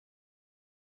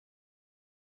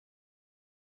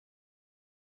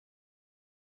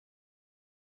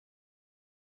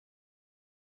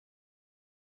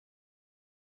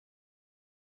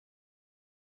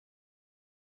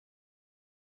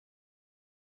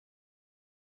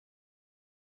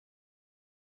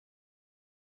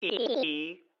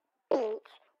I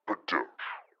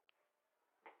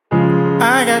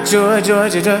got joy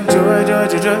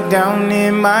down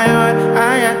in my heart.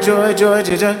 I got joy down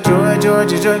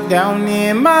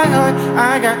in my heart.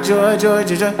 I got joy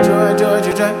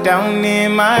down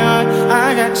in my heart.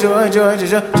 I got joy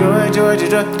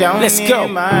down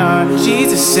in my heart.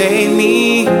 Jesus saved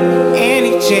me and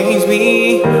He changed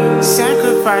me,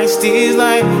 sacrificed His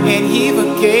life and He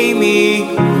forgave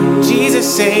me.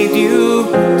 Jesus saved you,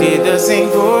 did the same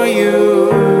for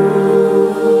you.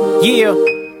 Yeah.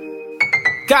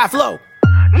 God flow.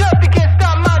 Nothing can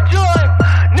stop my joy.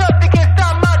 Nothing can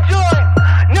stop my joy.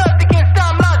 Nothing can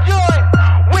stop my joy.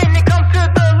 When it comes to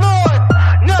the Lord,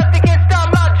 nothing can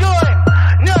stop my joy.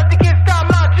 Nothing can stop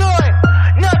my joy.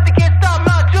 Nothing can stop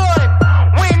my joy.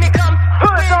 When it comes.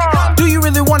 Do you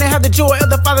really want to have the joy of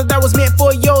the Father that was meant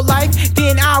for your life?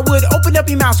 Then I would open up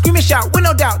your mouth, scream and shout with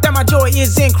no doubt that my joy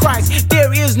is in Christ.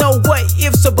 There is no what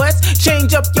ifs or buts.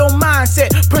 Change up your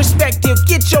mindset, perspective.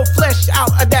 Get your flesh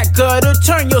out of that gutter.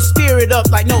 Turn your spirit up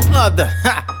like no other.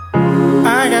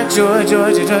 I got joy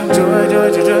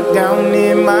down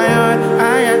in my heart.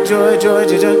 I got joy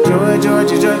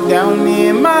down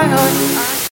in my heart.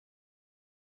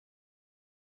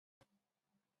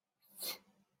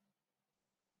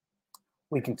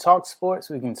 We can talk sports,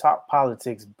 we can talk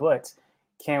politics, but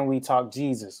can we talk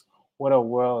Jesus? What a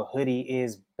World Hoodie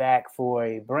is back for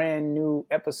a brand new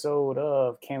episode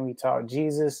of Can We Talk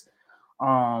Jesus?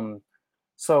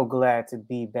 So glad to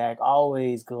be back.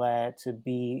 Always glad to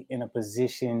be in a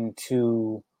position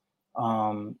to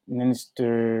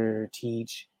minister,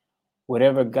 teach,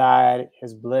 whatever God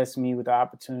has blessed me with the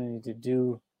opportunity to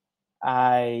do.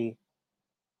 I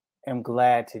am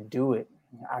glad to do it.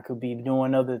 I could be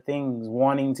doing other things,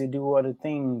 wanting to do other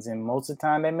things, and most of the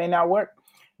time they may not work.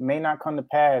 It may not come to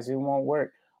pass. It won't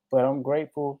work. But I'm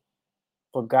grateful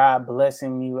for God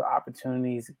blessing me with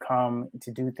opportunities to come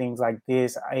to do things like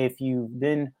this. If you've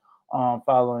been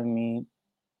following me,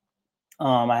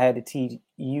 I had to teach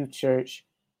youth church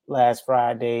last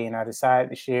Friday, and I decided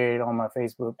to share it on my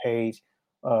Facebook page,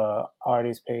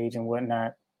 artist page and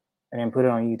whatnot, and then put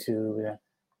it on YouTube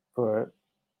for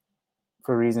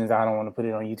reasons I don't want to put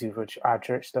it on YouTube for our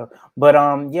church stuff. But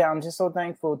yeah, I'm just so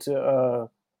thankful to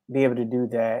be able to do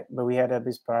that. But we had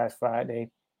this past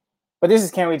Friday. But this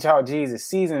is Can We Talk Jesus,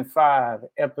 Season 5,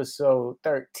 Episode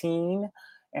 13.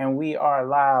 And we are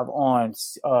live on,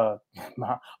 we're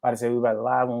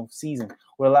live on season.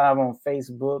 We're live on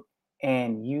Facebook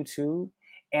and YouTube.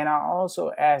 And I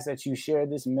also ask that you share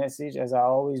this message, as I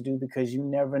always do, because you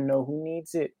never know who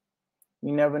needs it.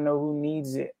 You never know who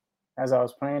needs it. As I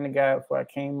was praying to God before I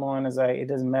came on, it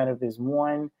doesn't matter if it's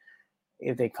one,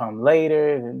 if they come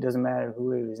later, it doesn't matter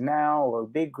who it is now, or a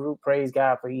big group, praise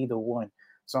God for either one.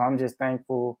 So I'm just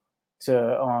thankful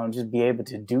to just be able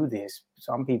to do this.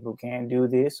 Some people can't do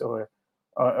this or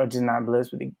just not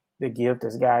blessed with the gift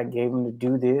that God gave them to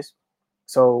do this.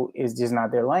 So it's just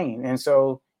not their lane. And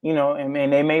so, and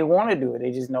they may want to do it.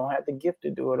 They just don't have the gift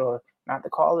to do it or not the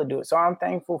call to do it. So I'm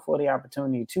thankful for the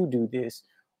opportunity to do this,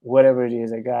 whatever it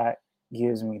is that God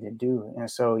gives me to do.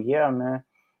 And so, yeah, man.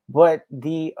 But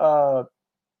the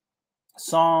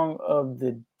song of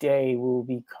the day will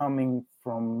be coming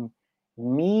from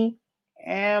me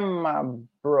and my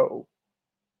bro,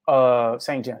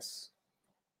 St. Just.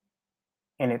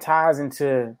 And it ties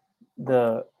into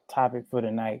the topic for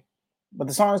tonight. But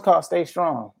the song is called Stay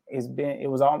Strong. It's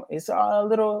a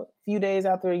little few days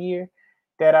after a year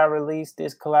that I released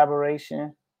this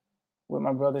collaboration with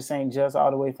my brother St. Just,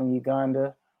 all the way from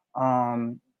Uganda.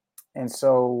 And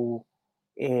so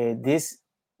this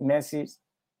message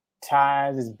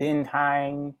has been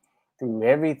tying through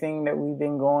everything that we've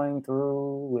been going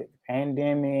through with the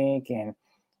pandemic and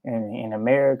in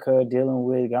America, dealing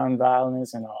with gun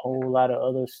violence and a whole lot of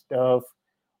other stuff,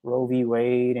 Roe v.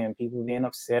 Wade, and people being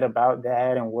upset about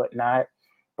that and whatnot.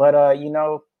 But,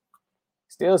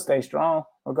 still stay strong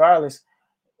regardless.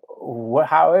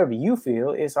 However you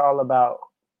feel, it's all about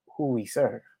who we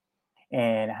serve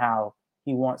and how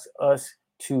he wants us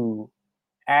to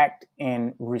act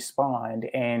and respond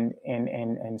and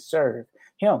serve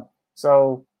him.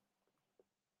 So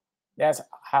that's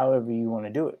however you want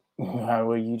to do it,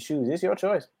 however you choose. It's your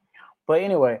choice. But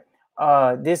anyway,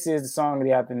 this is the song of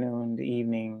the afternoon, the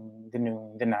evening, the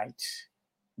noon, the night,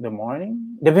 the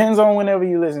morning. Depends on whenever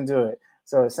you listen to it.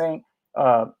 So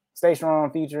Stay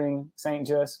Strong featuring St.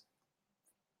 Just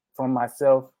from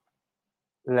myself.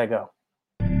 Let go.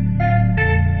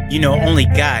 Only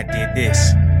God did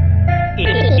this.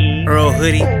 Earl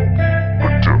Hoodie,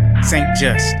 St.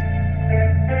 Just.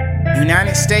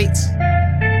 United States,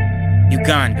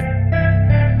 Uganda.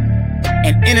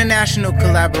 an international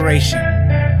collaboration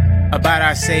about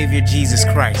our Savior Jesus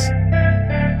Christ.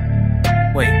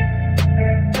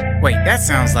 Wait, that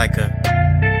sounds like a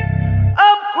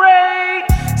Upgrade!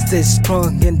 Stay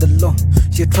strong in the Lord.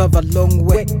 You travel a long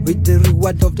way with the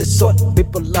reward of the soul.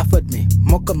 People laugh at me,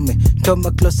 mock at me, turn my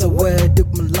clothes away,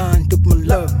 took my line, took my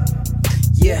love.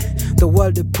 Yeah, the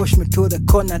world they push me to the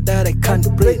corner that I can't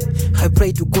breathe. I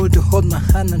pray to God to hold my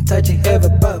hand and touch it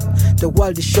heaven above. The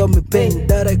world they show me pain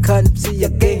that I can't see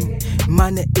again.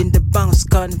 Money in the banks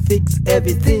can't fix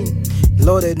everything.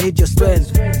 Lord, I need your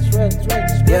strength.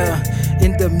 Yeah,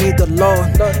 in the middle,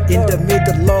 Lord, in the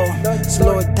middle, Lord.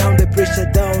 Slow down the pressure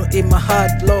down in my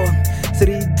heart, Lord.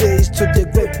 3 days to the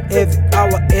grave, every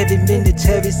hour, every minute,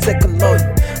 every second, Lord.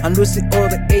 I'm losing all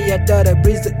the air that I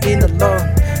breathe in the Lord.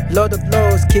 Lord of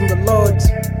Lords, King of Lords.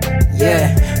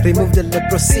 Yeah, remove the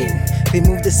leprosy,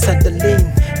 remove the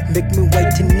sandalene. Make me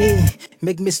white in knee,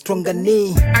 make me stronger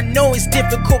knee. I know it's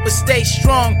difficult, but stay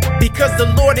strong, because the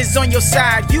Lord is on your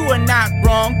side. You are not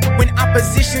wrong. When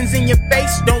opposition's in your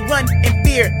face, don't run in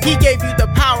fear. He gave you the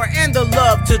power and the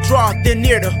love to draw them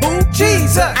near to who?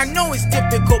 Jesus. I know it's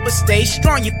difficult, but stay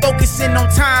strong. You're focusing on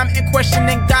time and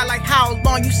questioning God like how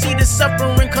long. You see the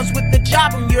suffering comes with the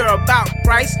job when you're about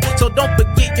Christ. So don't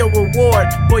forget your reward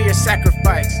for your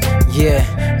sacrifice. Yeah,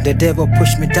 the devil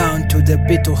pushed me down to the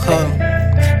pit of hell.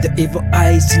 The evil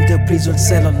eyes in the prison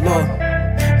cell alone.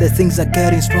 The things are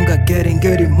getting stronger, getting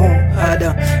more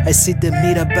harder. I see the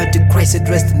mirror, but the Christ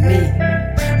addressed me.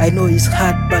 I know it's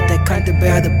hard, but I can't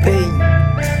bear the pain.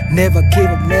 Never give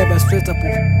up, never straight up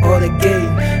all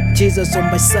again. Jesus on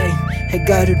my side, I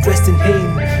got to rest in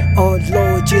Him. Oh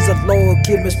Lord, Jesus, Lord,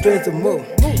 give me strength to move.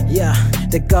 Yeah,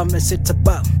 the government sits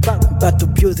about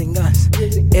abusing us.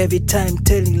 Every time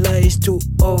telling lies to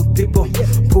all people.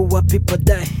 Poor people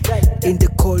die in the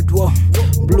Cold War.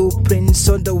 Blueprints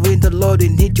on the window, Lord, you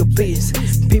need your peace.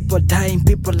 People dying,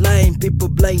 people lying, people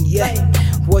blind, yeah.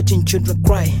 Watching children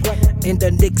cry in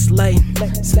the next line.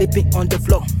 Sleeping on the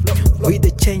floor with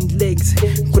the chained legs,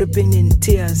 gripping in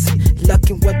tears,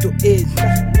 lacking what to eat.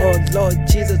 Oh Lord,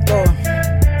 Jesus, Lord.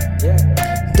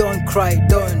 Don't cry,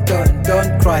 don't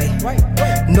cry.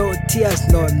 No tears,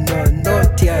 no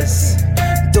tears.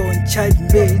 Don't charge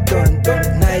me, don't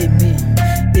deny me.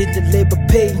 In the labor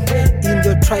pain, in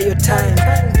your trial time,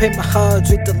 paint my heart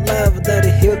with the love that I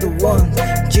heal the one.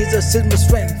 Jesus is my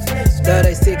strength that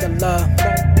I seek and love.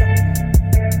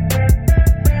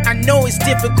 I know it's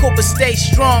difficult, but stay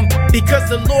strong, because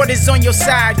the Lord is on your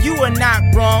side. You are not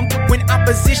wrong. When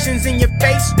opposition's in your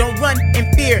face, don't run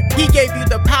in fear. He gave you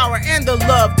the power and the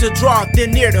love to draw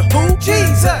them near to who?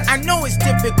 Jesus. I know it's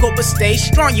difficult, but stay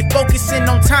strong. You're focusing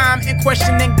on time and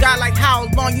questioning God like how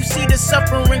long. You see the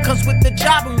suffering comes with the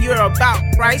job when you're about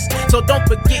Christ. So don't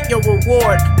forget your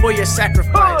reward for your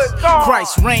sacrifice.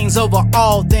 Christ reigns over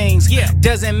all things. Yeah,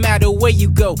 doesn't matter where you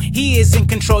go. He is in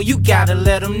control. You gotta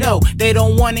let him know. They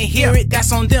don't want to hear it,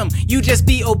 that's on them. You just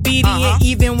be obedient.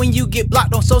 Even when you get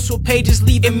blocked on social pages,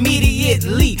 leave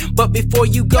immediately. But before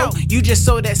you go, you just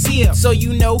sow that seed, so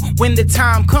you know when the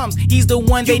time comes, he's the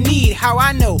one they need. How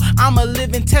I know? I'm a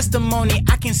living testimony.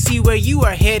 I can see where you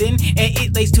are heading, and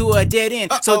it leads to a dead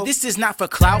end. So this is not for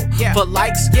clout, for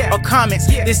likes or comments.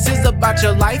 This is about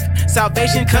your life,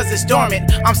 salvation, cause it's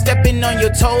dormant. I'm stepping on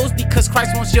your toes because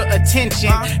Christ wants your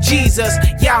attention. Jesus,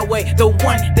 Yahweh, the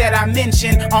one that I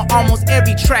mention on almost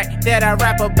every track that I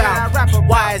rap about.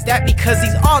 Why is that? Because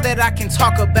he's all that I can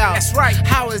talk about. That's right.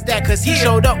 How is that? Cause he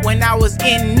showed up when I was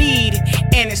in need,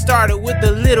 and it started with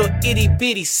a little itty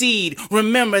bitty seed.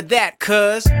 Remember that,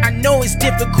 cuz I know it's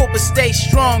difficult, but stay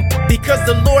strong, because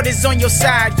the Lord is on your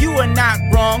side. You are not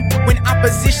wrong. When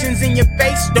opposition's in your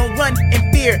face, don't run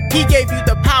in fear. He gave you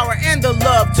the power and the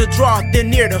love to draw them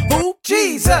near to who?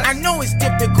 Jesus. I know it's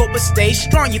difficult, but stay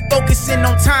strong. You're focusing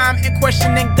on time and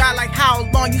questioning God like how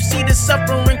long. You see the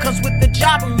suffering comes with the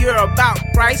job when you're about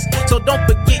Christ. So don't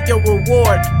forget your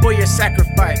reward for your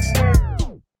sacrifice.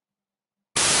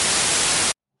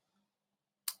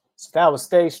 So that was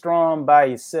Stay Strong by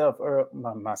yourself,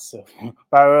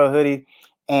 by Earl Hoodie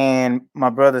and my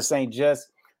brother St. Just.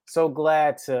 So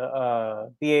glad to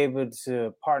be able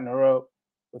to partner up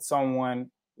with someone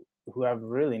who I've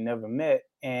really never met,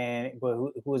 but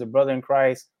who is a brother in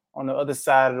Christ on the other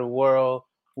side of the world.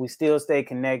 We still stay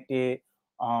connected.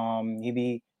 He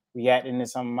be reacting to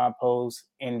some of my posts,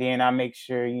 and then I make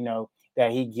sure,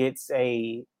 that he gets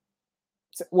lately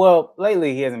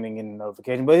he hasn't been getting a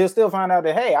notification, but he'll still find out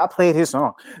that, hey, I played his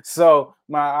song. So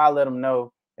I'll let him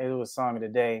know it was song of the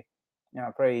day, and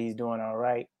I pray he's doing all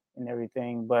right and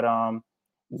everything. But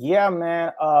yeah,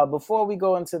 man, before we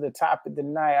go into the topic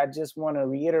tonight, I just want to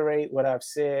reiterate what I've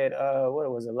said, what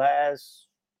was it, last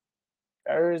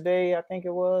Thursday, I think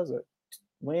it was, or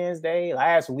Wednesday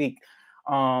last week,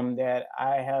 that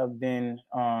I have been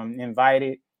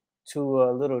invited to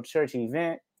a little church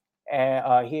event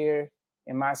here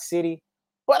in my city.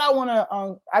 But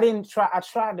I didn't try. I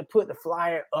tried to put the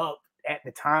flyer up at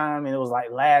the time, and it was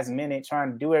like last minute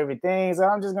trying to do everything. So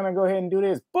I'm just gonna go ahead and do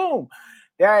this. Boom!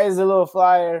 There is a little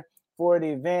flyer for the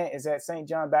event. It's at St.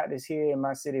 John Baptist here in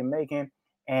my city of Macon,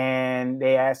 and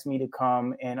they asked me to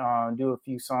come and do a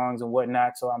few songs and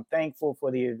whatnot. So I'm thankful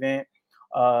for the event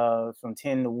from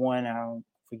 10 to 1. I don't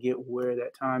forget where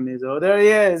that time is. Oh, there he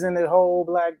is in the whole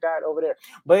black dot over there.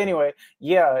 But anyway,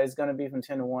 yeah, it's gonna be from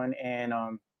 10 to 1. And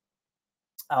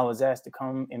I was asked to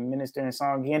come and minister in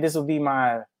song again. This will be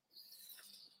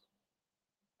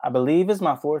I believe it's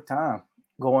my 4th time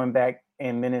going back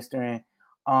and ministering.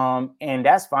 And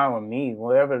that's fine with me.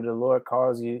 Wherever the Lord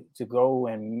calls you to go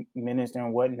and minister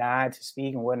and whatnot, to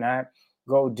speak and whatnot,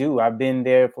 go do. I've been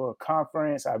there for a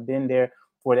conference. I've been there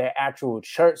for the actual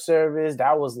church service.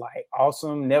 That was like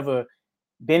awesome. Never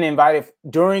been invited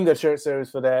during a church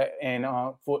service for that. And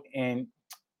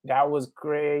that was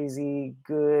crazy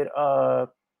good.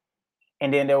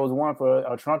 And then there was one for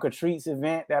a Trunk or Treats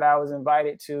event that I was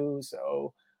invited to.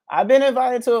 So I've been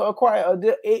invited to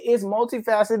it's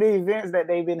multifaceted events that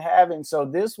they've been having. So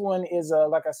this one is,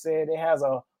 like I said, it has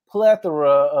a plethora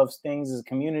of things. It's a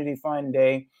community fun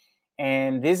day.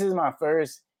 And this is my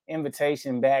first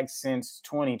invitation back since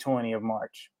 2020 of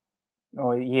March.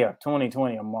 Oh yeah,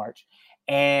 2020 of March.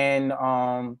 And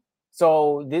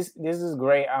so this is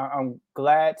great. I'm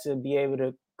glad to be able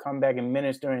to come back and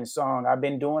minister in song. I've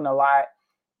been doing a lot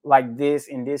like this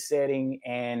in this setting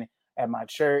and at my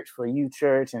church for youth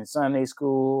church and Sunday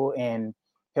school and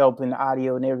helping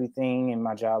audio and everything in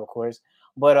my job, of course.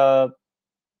 But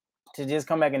to just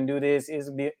come back and do this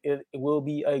it will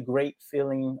be a great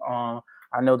feeling.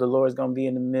 I know the Lord's gonna be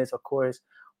in the midst, of course,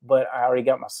 but I already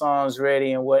got my songs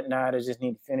ready and whatnot. I just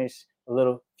need to finish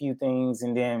a few things,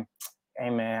 and then, hey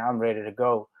man, I'm ready to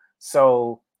go.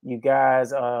 So you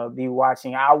guys be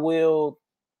watching.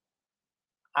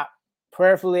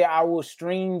 Prayerfully, I will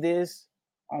stream this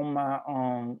on my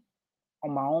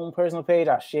own personal page.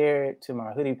 I share it to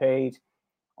my hoodie page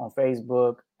on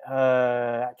Facebook.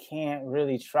 I can't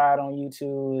really try it on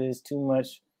YouTube. It's too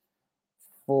much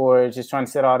for just trying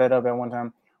to set all that up at one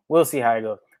time. We'll see how it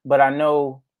goes. But I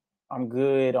know I'm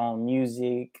good on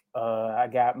music. I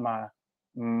got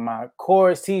my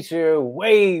chorus teacher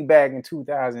way back in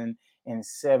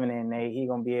 2007 and 8. He's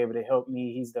gonna be able to help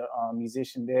me. He's the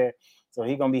musician there, so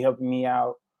he's gonna be helping me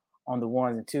out on the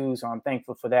ones and twos. So I'm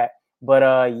thankful for that.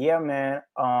 But yeah, man.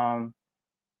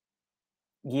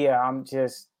 Yeah, I'm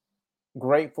just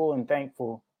grateful and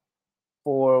thankful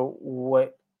for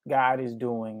what God is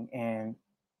doing. And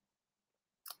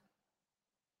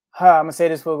I'm gonna say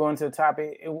this before going to the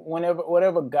topic.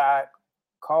 Whatever God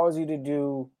calls you to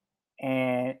do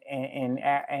and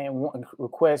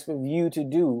requests for you to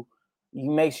do,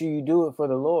 you make sure you do it for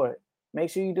the Lord. Make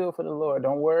sure you do it for the Lord.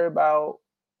 Don't worry about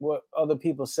what other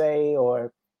people say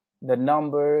or the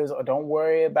numbers, or don't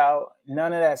worry about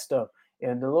none of that stuff.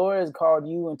 If the Lord has called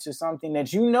you into something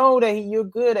that you know that you're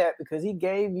good at because he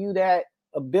gave you that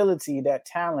ability, that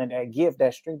talent, that gift,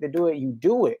 that strength to do it, you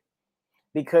do it.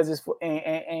 Because it's for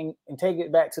and take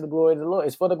it back to the glory of the Lord.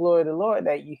 It's for the glory of the Lord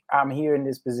that I'm here in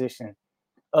this position.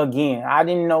 Again, I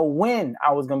didn't know when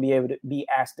I was going to be able to be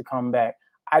asked to come back.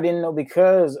 I didn't know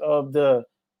because of the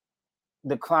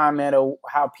climate of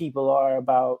how people are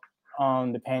about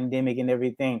the pandemic and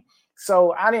everything.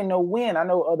 So I didn't know when. I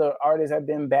know other artists have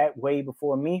been back way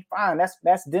before me. Fine,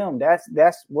 that's them.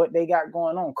 That's what they got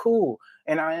going on. Cool.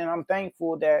 And I'm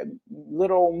thankful that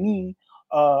little me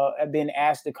have been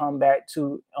asked to come back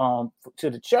to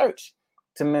the church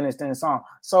to minister in song.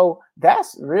 So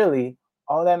that's really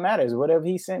all that matters. Whatever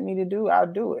he sent me to do,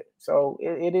 I'll do it. So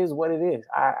it is what it is.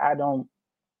 I don't.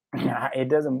 It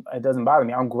doesn't bother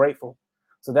me. I'm grateful.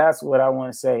 So that's what I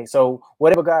want to say. So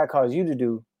whatever God calls you to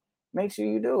do, make sure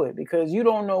you do it, because you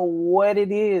don't know what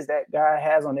it is that God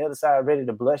has on the other side ready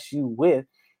to bless you with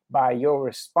by your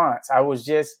response. I was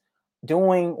just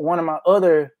doing one of my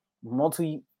other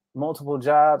multiple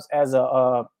jobs as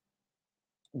the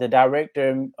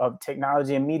director of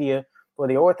technology and media for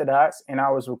the Orthodox, and I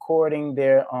was recording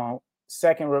their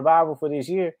second revival for this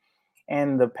year.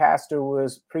 And the pastor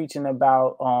was preaching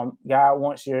about God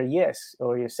wants your yes,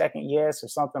 or your second yes, or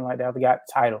something like that. I forgot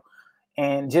the title.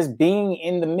 And just being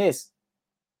in the midst,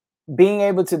 being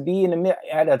able to be in the midst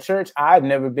at a church I've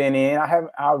never been in.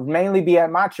 I'll mainly be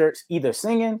at my church either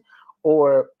singing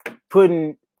or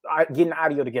getting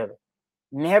audio together.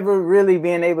 Never really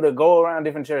being able to go around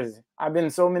different churches. I've been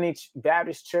in so many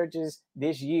Baptist churches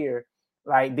this year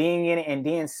like being in it and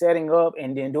then setting up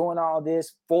and then doing all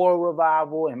this for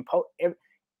revival and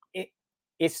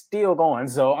it's still going.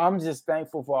 So I'm just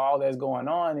thankful for all that's going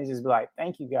on. It's just like,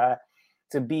 thank you, God,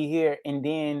 to be here and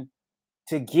then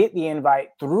to get the invite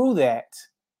through that.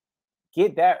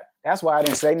 Get that. That's why I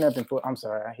didn't say nothing for. I'm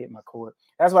sorry, I hit my cord.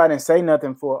 That's why I didn't say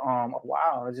nothing for a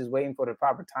while. I was just waiting for the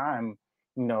proper time,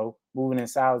 moving in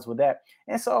silence with that.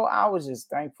 And so I was just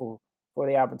thankful for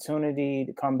the opportunity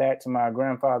to come back to my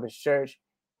grandfather's church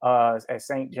at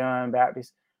St. John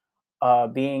Baptist.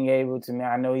 Being able to,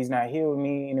 I know he's not here with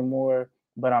me anymore,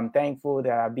 but I'm thankful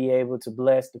that I'll be able to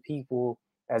bless the people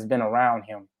that's been around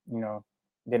him,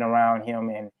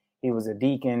 and he was a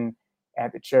deacon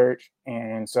at the church.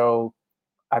 And so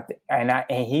and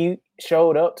he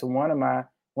showed up to one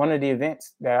of the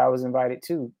events that I was invited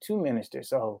to minister.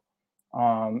 So,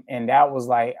 and that was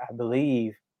like, I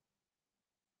believe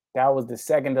that was the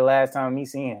second to last time me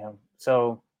seeing him.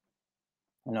 So,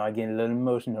 I get a little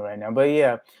emotional right now, but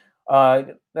yeah,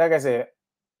 like I said,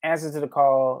 answer to the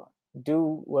call,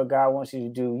 do what God wants you to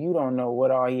do. You don't know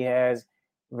what all he has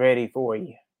ready for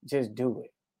you. Just do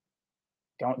it.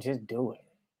 Don't just do it.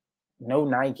 No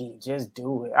Nike, just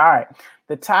do it. All right.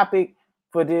 The topic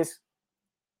for this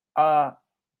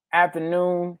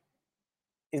afternoon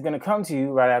is going to come to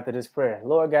you right after this prayer.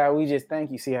 Lord God, we just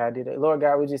thank you. See how I did it? Lord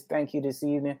God, we just thank you this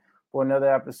evening for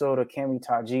another episode of Can We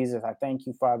Talk Jesus? I thank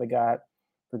you, Father God,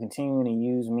 for continuing to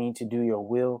use me to do your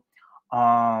will.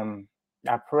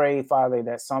 I pray, Father,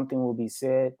 that something will be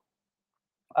said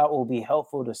that will be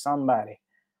helpful to somebody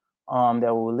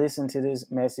that will listen to this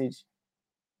message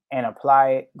and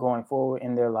apply it going forward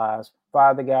in their lives.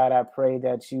 Father God, I pray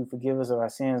that you forgive us of our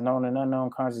sins, known and unknown,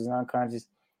 conscious and unconscious.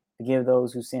 Forgive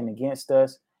those who sin against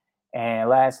us. And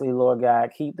lastly, Lord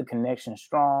God, keep the connection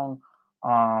strong.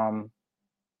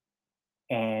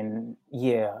 And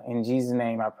yeah, in Jesus'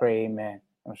 name I pray, amen.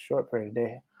 I'm short prayer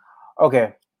today.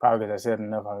 Okay, probably because I said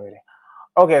enough already.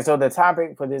 Okay, so the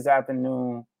topic for this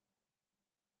afternoon,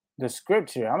 the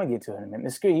scripture, I'm going to get to it in a minute.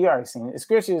 The scripture, you already seen it. The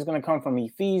scripture is going to come from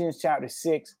Ephesians chapter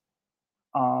 6,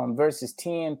 verses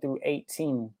 10 through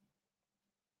 18.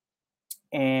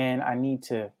 And I need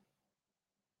to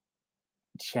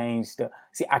change stuff.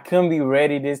 See, I couldn't be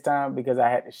ready this time because I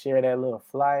had to share that little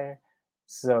flyer.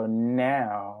 So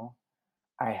now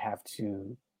I have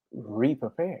to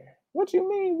re-prepare. What you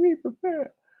mean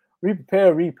re-prepare?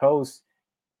 Re-prepare, repost,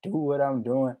 do what I'm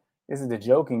doing. This is the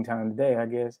joking time today, I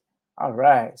guess. All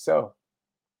right, so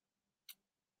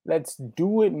let's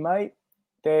do it, mate.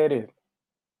 There it is.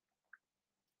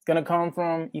 It's going to come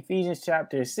from Ephesians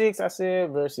chapter 6, I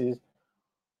said, verses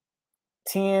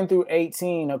 10 through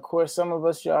 18. Of course, some of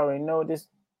us, you already know this.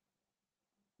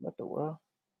 What the world?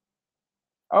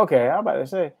 Okay, I'm about to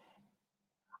say,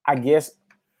 I guess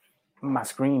my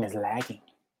screen is lagging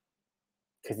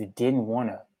because it didn't want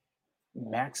to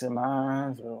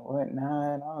maximize or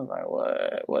whatnot. I was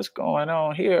like, what's going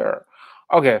on here?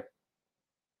 Okay.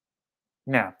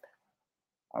 Now,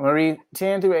 I'm going to read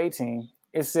 10 through 18.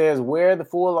 It says, wear the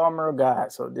full armor of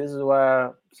God. So this is why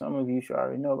some of you should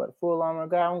already know about the full armor of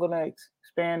God. I'm going to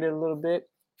expand it a little bit.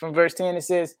 From verse 10, it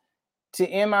says, to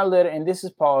end my letter, and this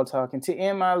is Paul talking, to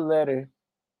end my letter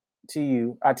to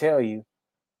you, I tell you,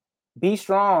 be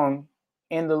strong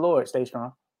in the Lord, stay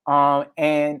strong,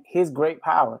 and his great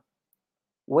power.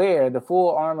 Wear the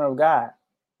full armor of God.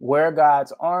 Wear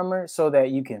God's armor so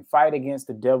that you can fight against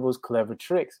the devil's clever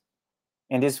tricks.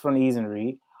 And this is from the Easy to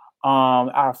Read.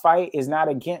 Our fight is not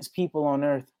against people on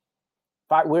earth.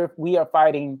 We are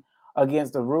fighting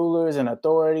against the rulers and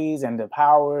authorities and the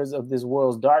powers of this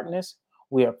world's darkness.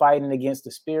 We are fighting against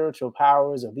the spiritual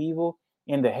powers of evil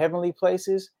in the heavenly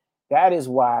places. That is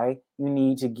why you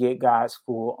need to get God's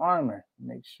full armor.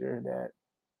 Make sure that,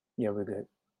 yeah, we're good.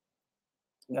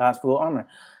 God's full armor.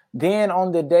 Then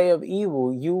on the day of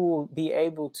evil, you will be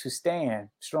able to stand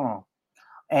strong.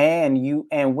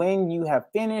 And when you have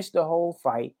finished the whole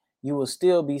fight, you will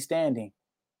still be standing.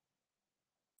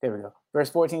 There we go. Verse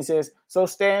 14 says, so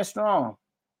stand strong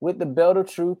with the belt of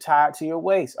truth tied to your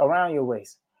waist, around your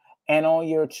waist, and on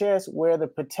your chest wear the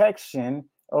protection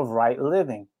of right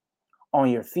living. On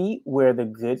your feet wear the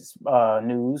good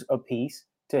news of peace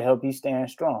to help you stand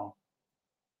strong.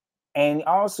 And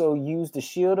also use the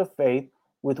shield of faith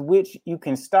with which you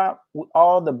can stop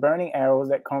all the burning arrows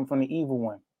that come from the evil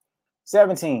one.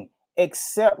 17,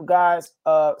 accept God's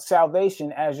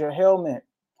salvation as your helmet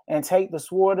and take the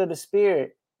sword of the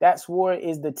Spirit. That sword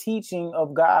is the teaching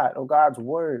of God, or God's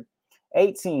word.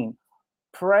 18,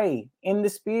 pray in the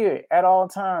Spirit at all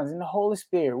times, in the Holy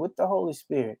Spirit, with the Holy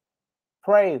Spirit.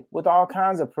 Pray with all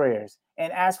kinds of prayers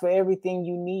and ask for everything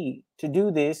you need. To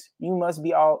do this, you must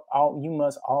you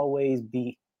must always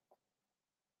be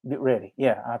ready.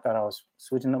 Yeah, I thought I was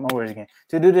switching up my words again.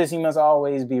 To do this, you must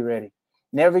always be ready.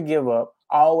 Never give up.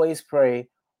 Always pray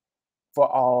for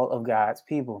all of God's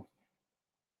people.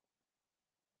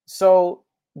 So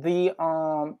the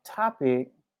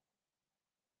topic,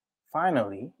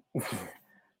 finally,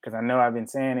 because I know I've been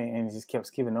saying it and it just kept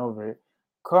skipping over it,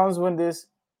 comes when this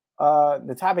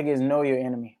the topic is know your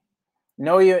enemy.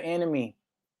 Know your enemy,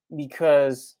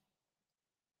 because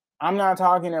I'm not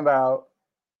talking about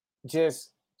just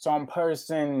some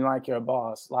person like your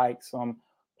boss, like some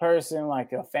person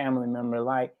like a family member,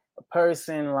 like a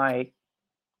person like,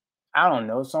 I don't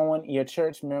know, someone, your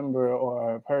church member,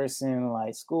 or a person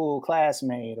like school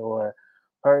classmate, or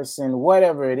person,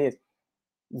 whatever it is.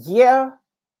 Yeah,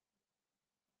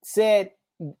 said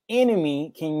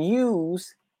enemy can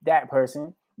use that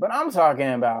person, but I'm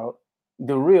talking about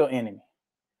the real enemy,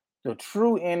 the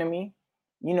true enemy.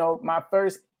 You know, my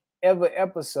first ever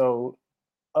episode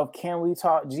of Can We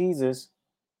Talk Jesus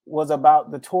was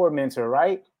about the tormentor,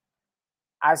 right?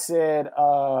 I said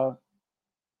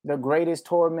the greatest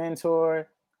tormentor.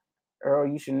 Earl,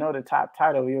 you should know the top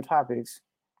title of your topics,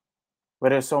 but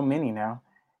there's so many now.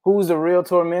 Who's the real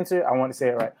tormentor? I want to say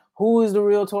it right. Who is the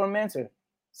real tormentor?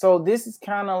 So this is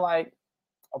kind of like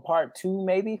a part 2,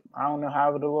 maybe. I don't know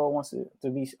how the Lord wants it to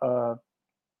be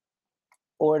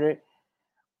ordered.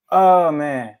 Oh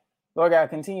man, Lord God,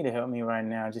 continue to help me right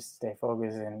now, just to stay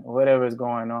focused and whatever is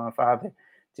going on, Father.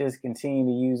 Just continue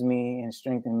to use me and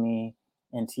strengthen me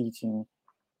in teaching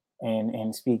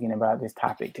and speaking about this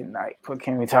topic tonight.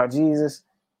 Can we talk Jesus?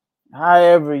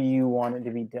 However you want it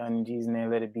to be done in Jesus'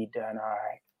 name, let it be done. All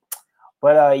right.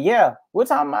 But yeah, we're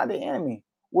talking about the enemy.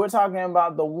 We're talking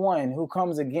about the one who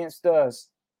comes against us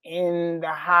in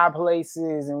the high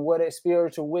places and what is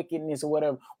spiritual wickedness or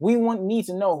whatever. We need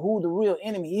to know who the real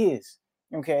enemy is.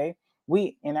 Okay.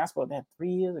 And I spoke that 4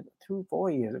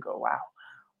 years ago. Wow.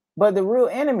 But the real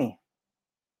enemy,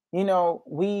 you know,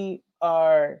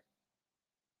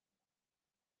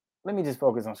 let me just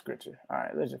focus on scripture. All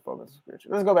right, let's just focus on scripture.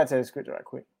 Let's go back to the scripture right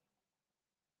quick.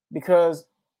 Because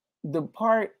the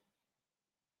part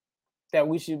that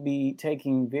we should be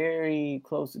taking very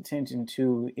close attention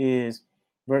to is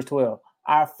verse 12.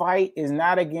 Our fight is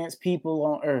not against people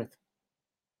on earth.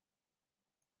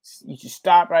 You should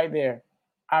stop right there.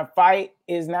 Our fight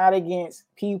is not against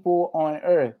people on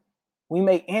earth. We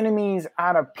make enemies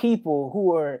out of people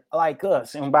who are like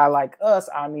us. And by like us,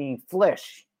 I mean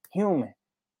flesh, human.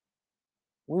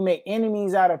 We make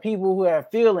enemies out of people who have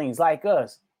feelings like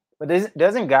us. But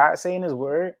doesn't God say in his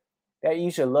word that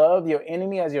you should love your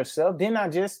enemy as yourself? Didn't I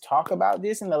just talk about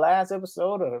this in the last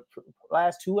episode or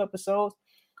last 2 episodes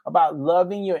about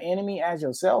loving your enemy as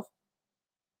yourself?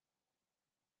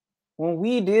 When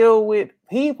we deal with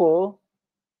people,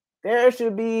 there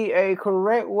should be a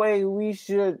correct way we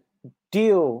should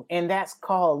deal, and that's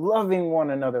called loving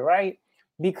one another, right?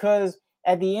 Because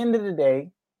at the end of the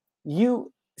day,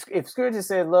 if scripture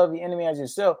says love your enemy as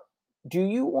yourself, do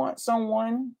you want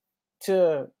someone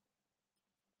to,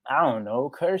 I don't know,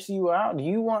 curse you out? Do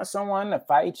you want someone to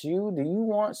fight you? Do you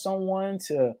want someone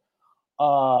to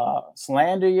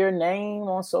slander your name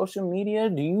on social media?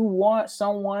 Do you want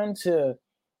someone to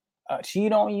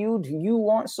cheat on you? Do you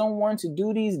want someone to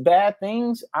do these bad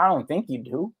things? I don't think you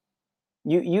do.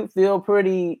 You feel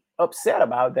pretty upset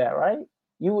about that, right?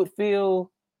 You would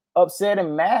feel upset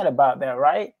and mad about that,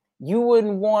 right? You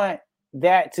wouldn't want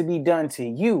that to be done to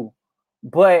you.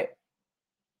 But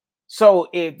so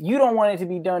if you don't want it to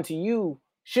be done to you,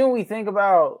 shouldn't we think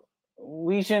about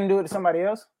we shouldn't do it to somebody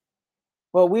else?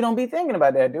 But we don't be thinking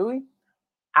about that, do we?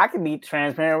 I can be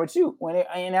transparent with you.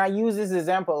 And I use this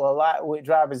example a lot with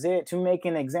Driver's Ed to make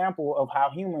an example of how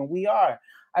human we are.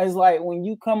 It's like when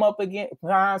you come up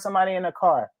behind somebody in a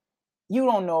car, you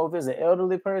don't know if it's an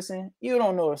elderly person. You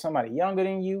don't know if somebody younger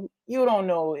than you. You don't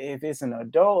know if it's an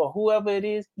adult or whoever it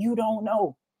is. You don't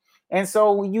know. And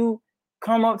so when you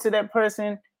come up to that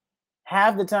person,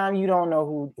 half the time you don't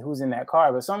know who's in that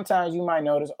car, but sometimes you might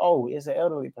notice, oh, it's an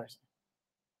elderly person.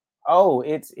 Oh,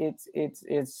 it's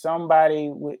somebody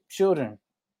with children.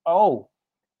 Oh,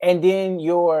 and then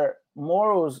your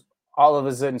morals all of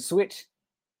a sudden switch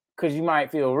because you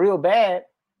might feel real bad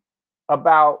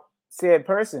about said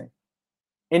person.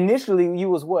 Initially, you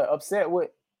was what? Upset with,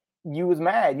 you was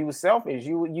mad, you was selfish,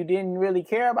 you didn't really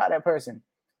care about that person.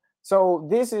 So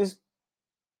this is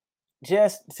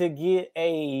just to get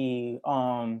a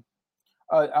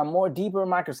more deeper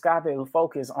microscopic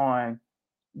focus on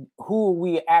who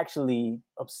we actually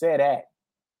upset at,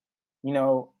 you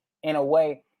know, in a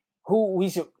way, who we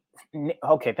should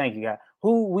Okay, thank you, God.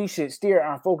 Who we should steer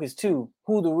our focus to,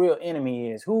 who the real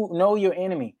enemy is. Who know your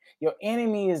enemy? Your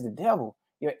enemy is the devil.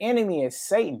 Your enemy is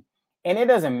Satan. And it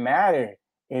doesn't matter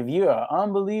if you're an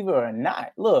unbeliever or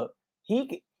not. Look,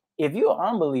 if you're an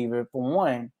unbeliever, for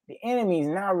one, the enemy's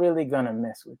not really gonna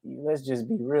mess with you. Let's just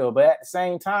be real. But at the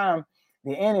same time,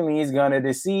 the enemy is gonna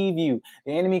deceive you.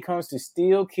 The enemy comes to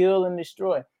steal, kill, and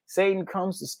destroy. Satan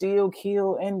comes to steal,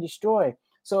 kill, and destroy.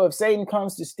 So if Satan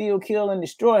comes to steal, kill, and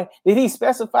destroy, did he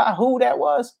specify who that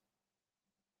was?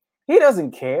 He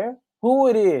doesn't care who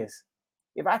it is.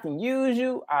 If I can use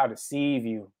you, I'll deceive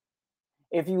you.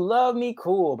 If you love me,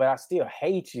 cool, but I still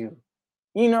hate you.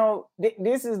 You know,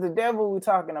 this is the devil we're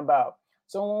talking about.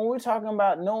 So when we're talking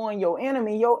about knowing your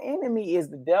enemy is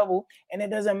the devil, and it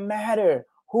doesn't matter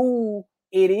who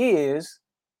it is.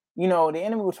 You know, the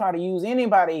enemy will try to use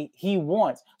anybody he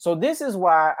wants. So this is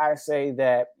why I say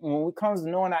that when it comes to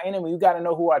knowing our enemy, you got to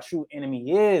know who our true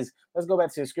enemy is. Let's go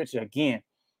back to the scripture again.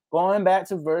 Going back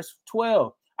to verse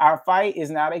 12. Our fight is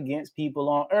not against people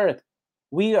on earth.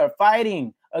 We are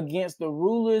fighting against the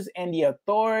rulers and the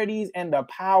authorities and the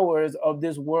powers of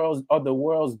this world, of the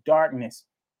world's darkness.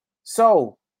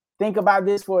 So think about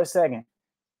this for a second.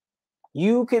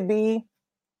 You could be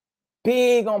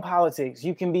big on politics.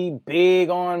 You can be big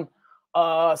on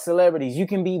celebrities. You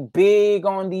can be big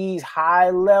on these high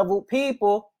level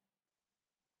people.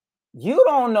 You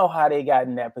don't know how they got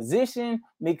in that position,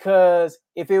 because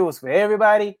if it was for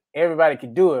everybody, everybody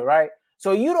could do it, right?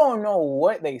 So you don't know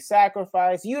what they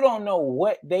sacrificed. You don't know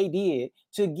what they did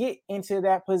to get into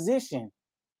that position.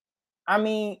 I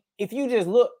mean, if you just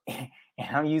look, and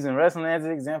I'm using wrestling as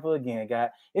an example again,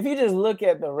 guys. If you just look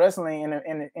at the wrestling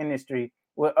in the industry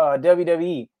with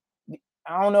WWE,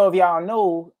 I don't know if y'all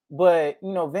know, but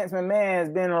you know, Vince McMahon has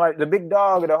been like the big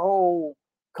dog of the whole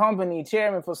company,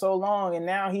 chairman, for so long, and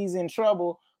now he's in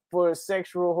trouble for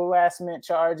sexual harassment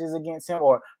charges against him,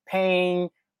 or paying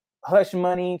hush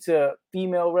money to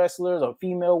female wrestlers or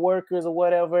female workers or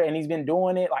whatever. And he's been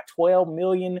doing it like 12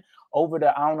 million over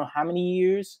the I don't know how many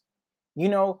years. You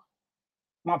know,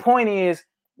 my point is,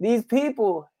 these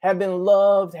people have been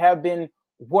loved, have been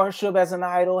worshipped as an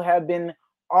idol, have been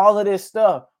all of this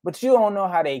stuff, but you don't know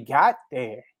how they got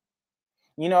there.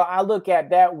 You know, I look at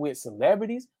that with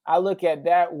celebrities. I look at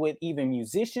that with even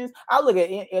musicians. I look at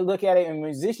it in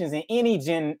musicians in any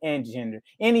gender,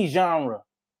 any genre.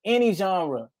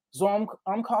 So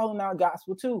I'm calling out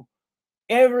gospel too.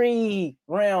 Every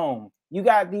realm, you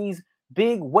got these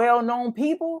big, well-known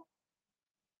people.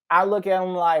 I look at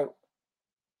them like,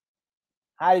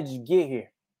 how did you get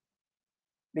here?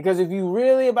 Because if you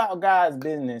really about God's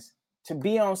business, to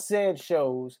be on said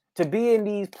shows, to be in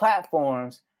these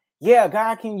platforms, yeah,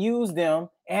 God can use them,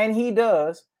 and he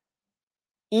does,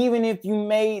 even if you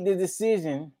made the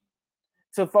decision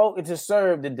to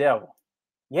serve the devil.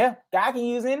 Yeah, God can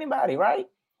use anybody, right?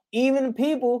 Even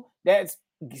people that's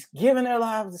giving their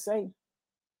lives to Satan,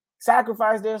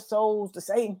 sacrifice their souls to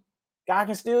Satan. God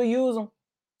can still use them.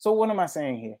 So what am I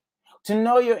saying here? To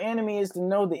know your enemy is to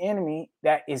know the enemy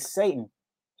that is Satan.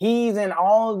 He's in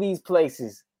all of these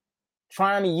places,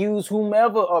 trying to use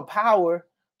whomever of power,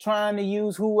 trying to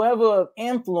use whoever of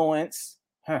influence.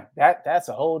 That's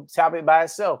a whole topic by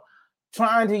itself.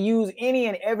 Trying to use any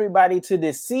and everybody to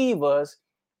deceive us,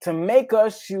 to make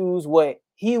us choose what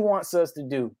he wants us to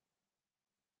do.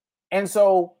 And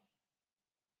so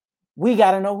we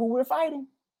got to know who we're fighting.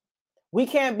 We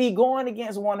can't be going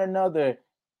against one another,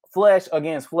 flesh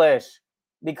against flesh,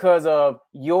 because of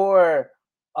your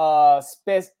I was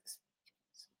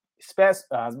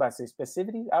about to say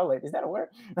specificity. Is that a word?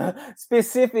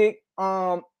 Specific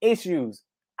issues.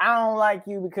 I don't like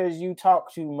you because you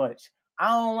talk too much. I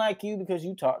don't like you because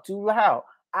you talk too loud.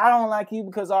 I don't like you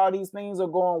because all these things are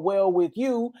going well with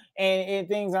you, and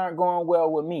things aren't going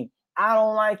well with me. I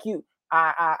don't like you.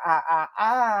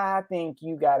 I think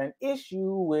you got an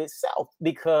issue with self,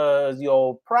 because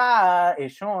your pride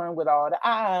is showing with all the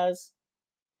eyes.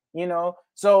 You know,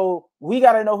 so we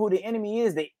got to know who the enemy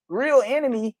is. The real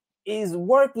enemy is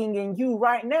working in you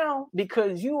right now,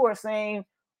 because you are saying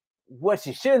what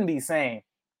you shouldn't be saying.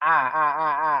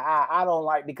 I don't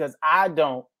like, because I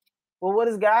don't. Well, what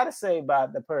does God say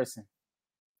about the person?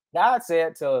 God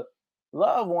said to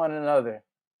love one another.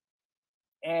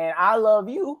 And I love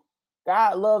you.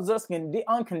 God loves us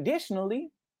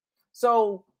unconditionally.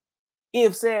 So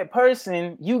if said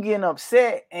person, you getting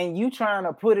upset and you trying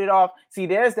to put it off. See,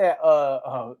 there's that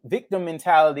victim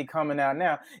mentality coming out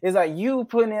now. It's like you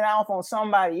putting it off on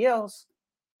somebody else.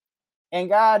 And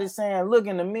God is saying, look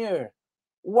in the mirror.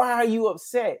 Why are you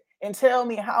upset? And tell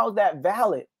me, how's that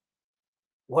valid?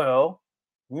 Well,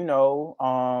 you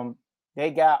know,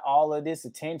 they got all of this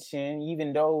attention,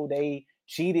 even though they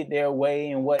cheated their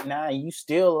way and whatnot, and you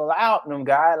still allowed them,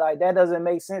 God. Like, that doesn't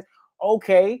make sense.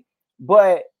 Okay,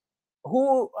 but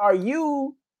who are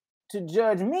you to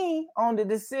judge me on the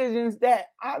decisions that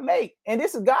I make? And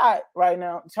this is God right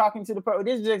now talking to the person.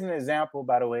 This is just an example,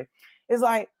 by the way. It's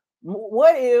like,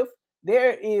 what if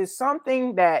there is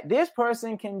something that this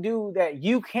person can do that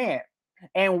you can't?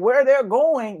 And where they're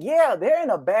going, yeah, they're in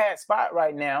a bad spot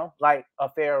right now, like a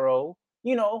Pharaoh,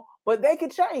 but they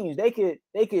could change. They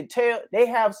could tell, they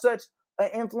have such an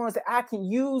influence that I can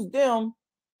use them.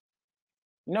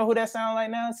 You know who that sounds like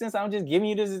now? Since I'm just giving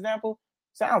you this example,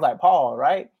 sounds like Paul,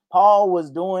 right? Paul was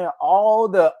doing all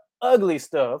the ugly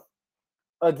stuff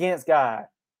against God,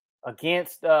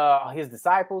 against his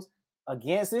disciples,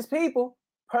 against his people,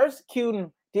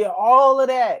 persecuting, did all of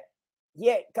that.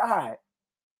 Yet God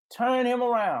turned him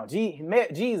around. He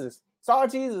met Jesus, saw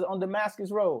Jesus on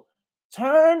Damascus Road,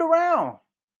 turned around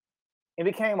and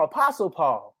became Apostle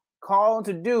Paul, called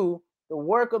to do the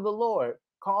work of the Lord,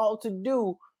 called to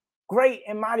do great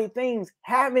and mighty things,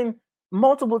 having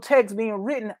multiple texts being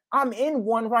written. I'm in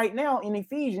one right now in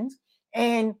Ephesians,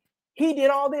 and he did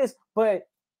all this, but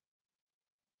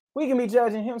we can be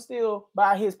judging him still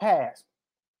by his past,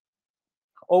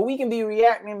 or we can be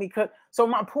reacting because. So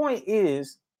my point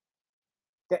is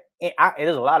that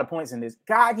there's a lot of points in this.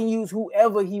 God can use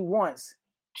whoever he wants,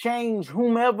 change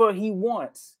whomever he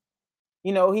wants.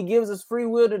 He gives us free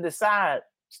will to decide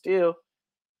still,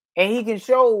 and he can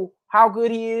show how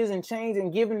good he is and change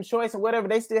and give them choice and whatever.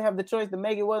 They still have the choice to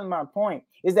make it. Wasn't my point.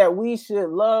 Is that we should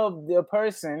love the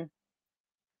person,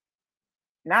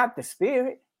 not the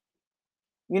spirit.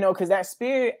 Because that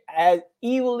spirit, as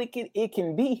evil it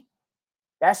can be,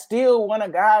 that's still one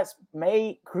of God's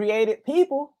created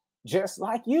people, just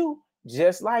like you,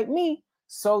 just like me.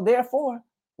 So therefore,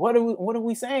 what are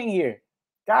we saying here?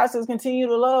 God says continue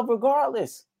to love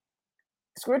regardless.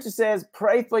 Scripture says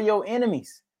pray for your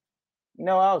enemies. I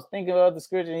was thinking of the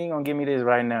scripture. He's gonna give me this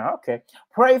right now. Okay,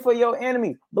 pray for your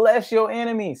enemies, bless your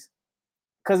enemies,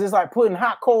 because it's like putting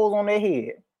hot coals on their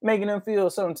head, making them feel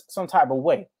some type of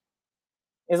way.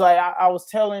 It's like I was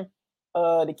telling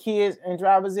the kids in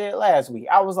driver's ed last week.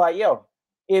 I was like, yo,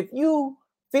 if you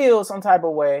feel some type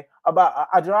of way about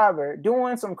a driver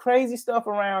doing some crazy stuff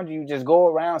around you, just go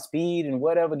around, speed and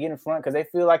whatever, get in front because they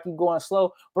feel like you're going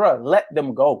slow, bro, let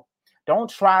them go. Don't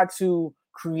try to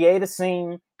create a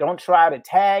scene. Don't try to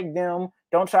tag them.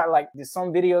 Don't try, like there's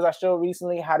some videos I showed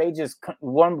recently, how they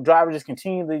one driver just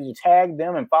continually to tag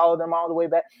them and follow them all the way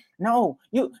back. No,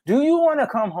 do you want to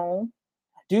come home?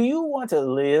 Do you want to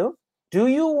live? Do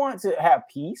you want to have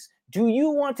peace? Do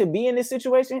you want to be in this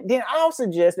situation? Then I'll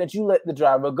suggest that you let the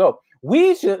driver go.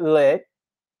 We should let,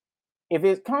 if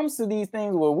it comes to these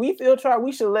things where we feel trapped,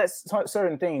 we should let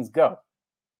certain things go.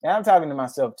 And I'm talking to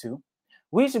myself too.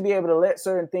 We should be able to let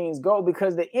certain things go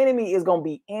because the enemy is going to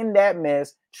be in that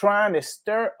mess trying to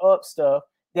stir up stuff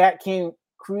that can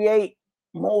create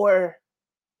more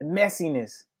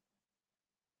messiness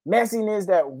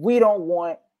that we don't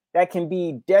want, that can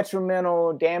be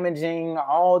detrimental, damaging,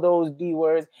 all those D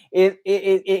words. It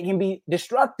can be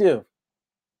destructive.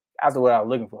 That's the word I was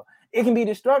looking for. It can be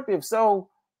destructive. So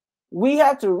we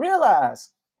have to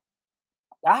realize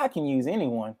God can use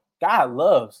anyone. God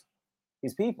loves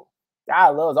his people.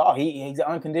 God loves all. He's an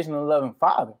unconditional loving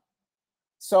father.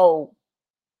 So,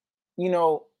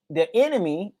 the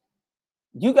enemy,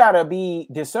 you got to be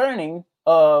discerning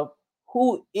of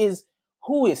who is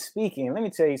speaking. Let me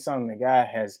tell you something that God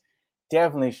has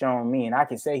definitely shown me, and I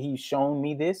can say he's shown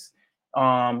me this.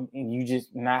 And you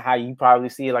just not how you probably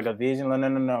see it like a vision.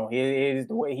 No. It is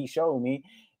the way he showed me,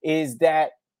 is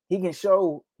that he can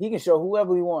show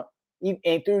whoever we want,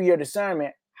 and through your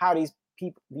discernment, how these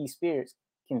people, these spirits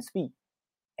can speak.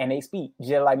 And they speak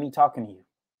just like me talking to you.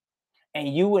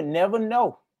 And you would never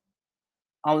know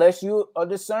unless you're a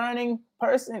discerning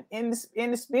person in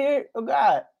the spirit of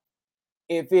God.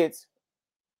 If it's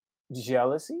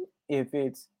jealousy, if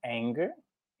it's anger,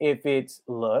 if it's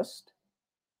lust,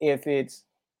 if it's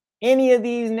any of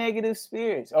these negative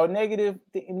spirits or negative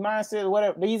mindset,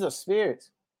 whatever, these are spirits.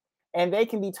 And they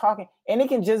can be talking, and it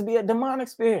can just be a demonic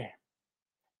spirit.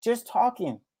 Just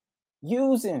talking,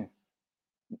 using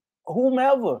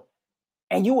whomever.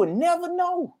 And you would never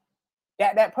know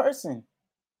that person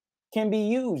can be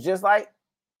used, just like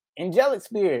angelic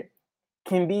spirit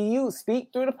can be used. Speak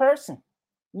through the person.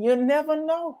 You'll never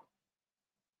know.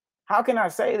 How can I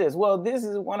say this? Well, this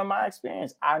is one of my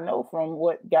experience. I know from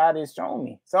what God has shown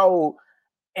me. So,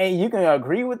 and you can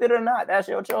agree with it or not. That's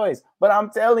your choice. But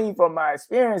I'm telling you from my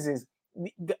experiences,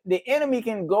 the enemy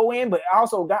can go in, but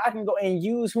also God can go and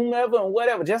use whomever and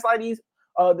whatever. Just like these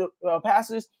the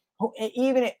pastors who,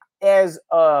 even as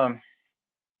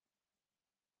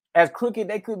crooked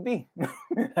they could be,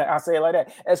 I'll say it like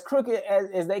that, as crooked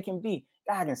as they can be,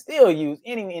 God can still use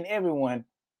any and everyone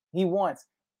He wants.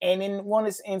 And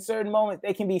in certain moments,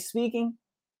 they can be speaking,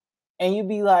 and you'd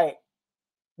be like,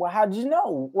 "Well, how'd you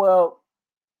know?" Well,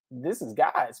 this is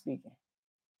God speaking.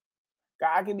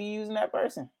 God can be using that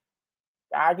person.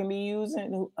 God can be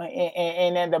using,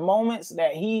 and at the moments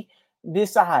that He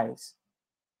decides,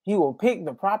 He will pick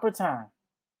the proper time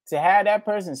to have that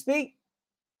person speak.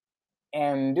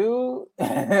 And dude,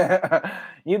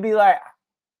 you'd be like,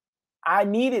 I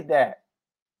needed that.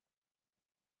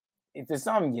 If it's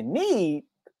something you need,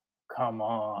 come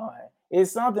on.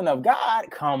 It's something of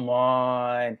God, come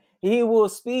on. He will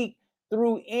speak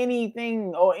through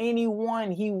anything or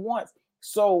anyone He wants.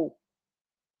 So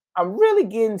I'm really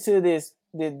getting to this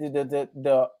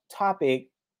the topic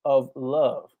of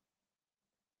love.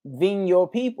 Being your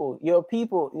people,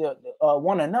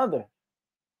 one another.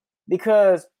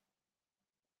 Because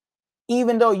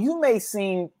even though you may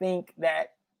think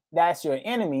that that's your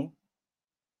enemy,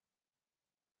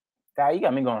 God, you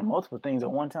got me going on multiple things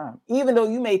at one time. Even though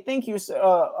you may think you're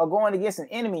going against an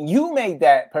enemy, you made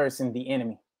that person the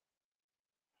enemy.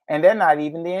 And they're not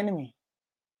even the enemy.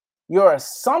 Your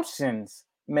assumptions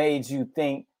made you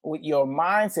think, with your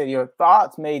mindset, your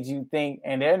thoughts made you think,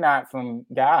 and they're not from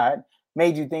God,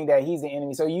 made you think that he's the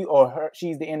enemy. So you or her,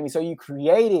 she's the enemy. So you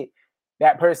created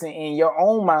that person in your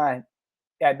own mind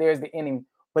that there's the enemy,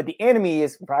 but the enemy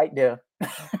is right there.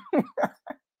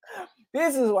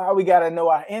 This is why we got to know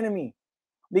our enemy,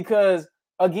 because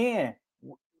again,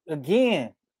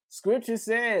 scripture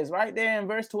says right there in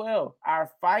verse 12, our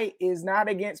fight is not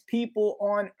against people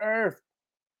on earth.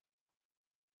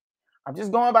 I'm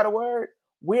just going by the word.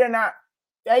 We are not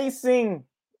facing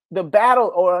the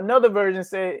battle, or another version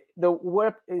said the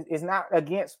weapon is not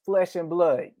against flesh and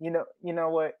blood. You know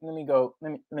what? Let me go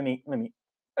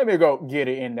get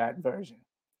it in that version.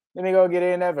 Let me go get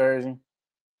it in that version.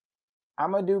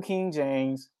 I'm gonna do King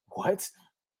James. What?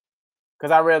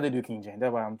 Because I rarely do King James.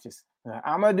 That's why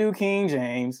I'm gonna do King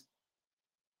James.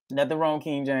 Nothing wrong,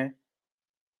 King James.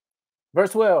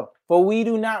 Verse 12. For we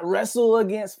do not wrestle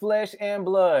against flesh and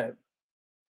blood.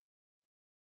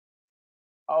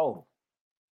 Oh.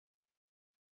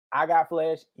 I got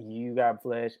flesh, you got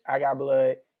flesh. I got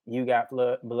blood, you got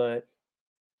blood. Was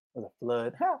a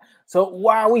flood. So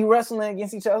why are we wrestling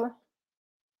against each other?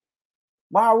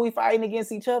 Why are we fighting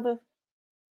against each other?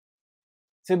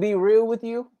 To be real with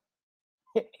you,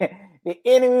 the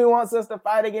enemy wants us to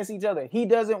fight against each other. He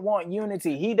doesn't want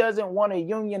unity. He doesn't want a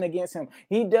union against him.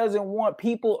 He doesn't want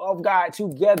people of God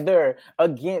together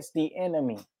against the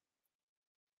enemy.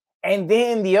 And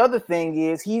then the other thing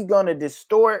is, he's going to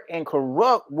distort and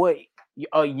corrupt what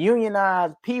a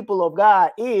unionized people of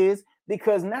God is,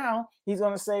 because now he's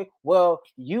going to say, well,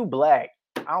 you black,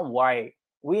 I'm white.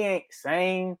 We ain't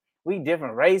same. We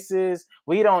different races.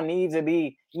 We don't need to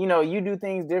be, you do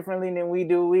things differently than we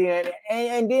do.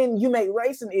 And then you make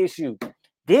race an issue.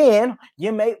 Then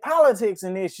you make politics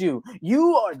an issue.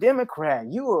 You are Democrat,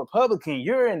 you are Republican,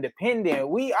 you're independent.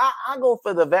 I go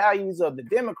for the values of the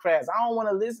Democrats. I don't want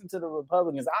to listen to the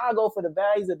Republicans. I go for the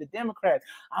values of the Democrats.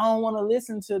 I don't want to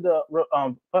listen to the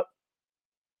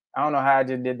I don't know how I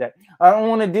just did that. I don't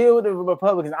want to deal with the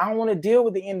Republicans. I don't want to deal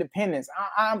with the independents.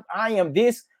 I am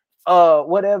this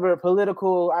whatever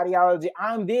political ideology.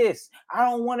 I'm this. I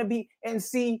don't want to be. And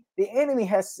see, the enemy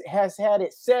has had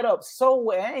it set up so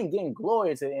well. I ain't getting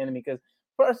glory to the enemy, because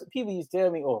first people used to tell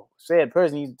me, or said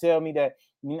person used to tell me that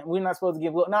we're not supposed to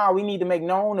give glory. No, we need to make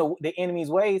known the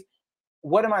enemy's ways.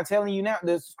 What am I telling you now?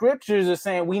 The scriptures are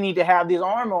saying we need to have this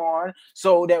armor on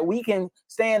so that we can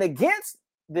stand against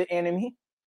the enemy.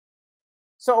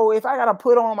 So if I got to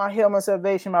put on my helmet of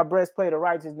salvation, my breastplate of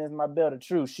righteousness, my belt of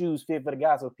truth, shoes fit for the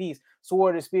gospel of peace,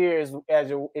 sword of spirit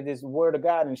it is the word of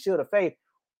God, and shield of faith,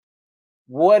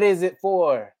 what is it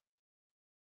for?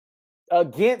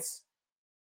 Against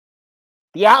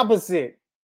the opposite.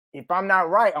 If I'm not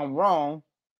right, I'm wrong.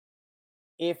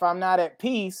 If I'm not at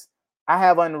peace, I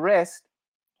have unrest.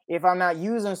 If I'm not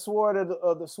using sword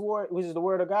of the sword, which is the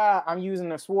word of God, I'm using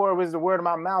the sword, which is the word of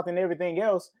my mouth, and everything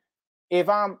else. If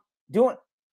I'm doing,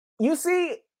 you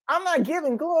see, I'm not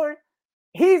giving glory.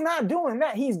 He's not doing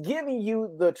that. He's giving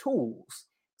you the tools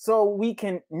so we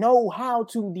can know how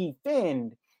to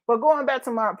defend. But going back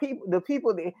to my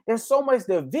people, there's so much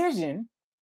division.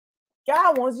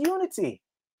 God wants unity.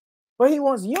 But he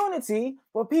wants unity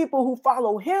for people who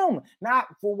follow him, not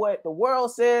for what the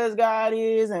world says God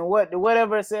is and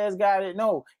whatever it says God is.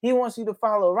 No, he wants you to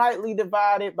follow rightly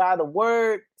divided by the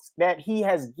word that he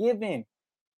has given.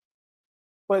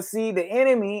 But see, the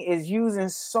enemy is using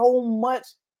so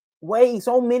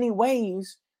many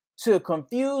ways to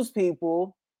confuse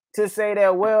people, to say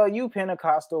that, well, you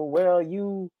Pentecostal, well,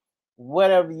 you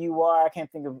whatever you are, I can't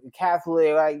think of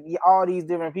Catholic, like all these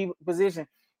different people positions.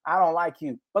 I don't like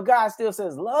you. But God still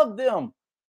says, love them.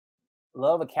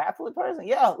 Love a Catholic person?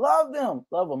 Yeah, love them.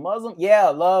 Love a Muslim? Yeah,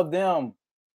 love them.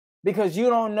 Because you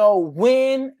don't know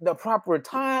when the proper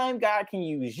time. God can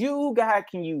use you. God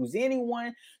can use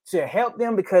anyone to help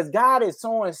them, because God is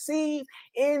sowing seeds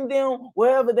in them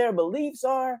wherever their beliefs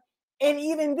are. And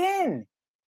even then,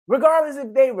 regardless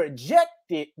if they reject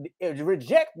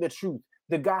the truth,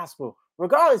 the gospel,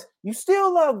 regardless, you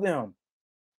still love them.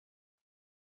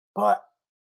 But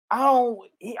I don't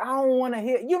want to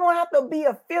hear. You don't have to be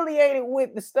affiliated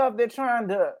with the stuff they're trying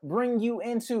to bring you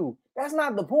into. That's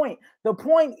not the point. The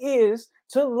point is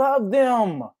to love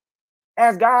them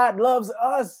as God loves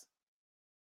us.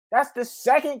 That's the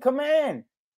second command.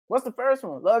 What's the first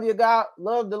one? Love your God,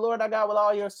 love the Lord thy God with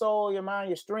all your soul, your mind,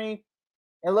 your strength,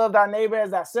 and love thy neighbor as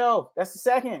thyself. That's the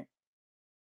second.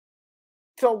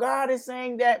 So God is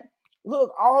saying that,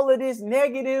 look, all of this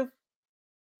negative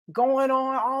going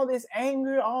on, all this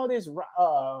anger, all this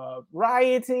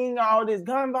rioting, all this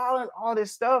gun violence, all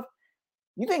this stuff.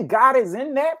 You think God is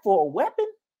in that for a weapon?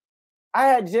 I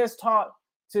had just talked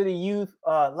to the youth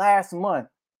last month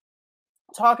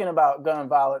talking about gun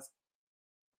violence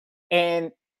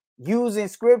and using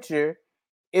scripture.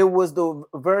 It was the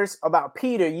verse about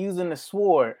Peter using the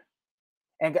sword.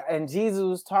 And Jesus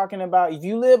was talking about, if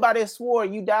you live by this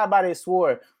sword, you die by this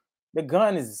sword. The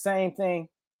gun is the same thing.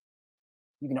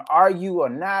 You can argue or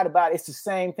not about it. It's the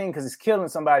same thing, because it's killing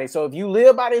somebody. So if you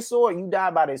live by this sword, you die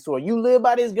by this sword. You live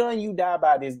by this gun, you die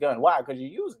by this gun. Why? Because you're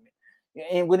using it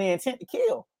and with the intent to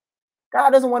kill.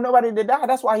 God doesn't want nobody to die.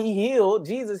 That's why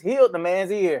Jesus healed the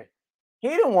man's ear. He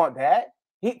didn't want that.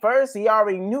 He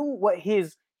already knew what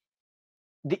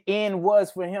the end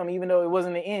was for him, even though it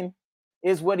wasn't the end,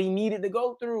 is what he needed to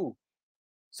go through.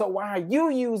 So why are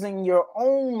you using your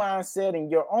own mindset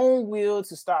and your own will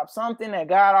to stop something that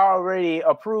God already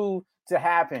approved to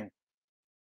happen?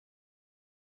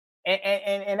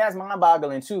 And that's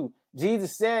mind-boggling too.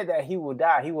 Jesus said that he will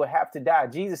die. He will have to die.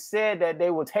 Jesus said that they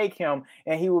will take him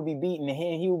and he will be beaten and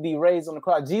he will be raised on the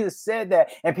cross. Jesus said that,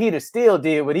 and Peter still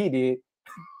did what he did.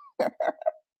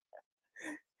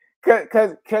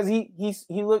 Because he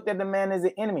looked at the man as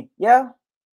an enemy. Yeah,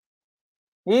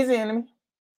 he's an enemy.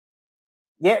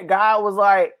 Yet God was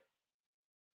like,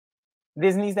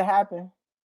 this needs to happen.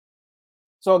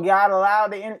 So God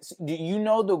allowed do you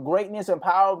know the greatness and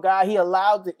power of God? He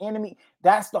allowed the enemy.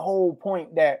 That's the whole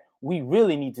point that we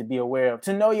really need to be aware of.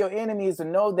 To know your enemy is to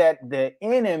know that the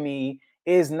enemy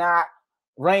is not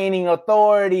reigning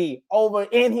authority over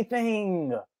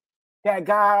anything that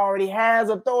God already has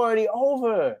authority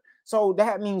over. So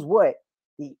that means what?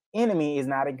 The enemy is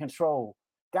not in control.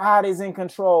 God is in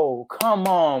control. Come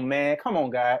on, man. Come on,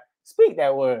 God. Speak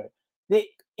that word. The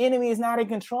enemy is not in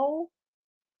control.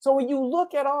 So when you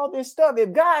look at all this stuff,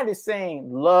 if God is saying,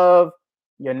 love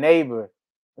your neighbor,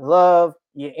 love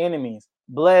your enemies,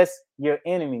 bless your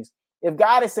enemies. If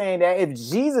God is saying that, if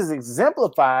Jesus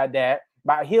exemplified that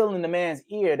by healing the man's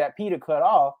ear that Peter cut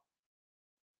off,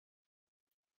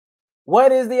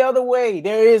 what is the other way?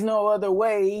 There is no other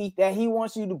way that he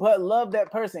wants you to but love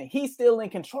that person. He's still in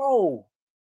control.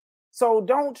 So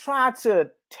don't try to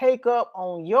take up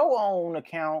on your own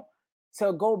account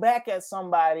to go back at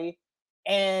somebody,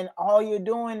 and all you're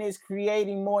doing is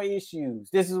creating more issues.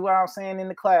 This is what I was saying in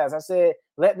the class. I said,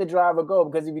 let the driver go,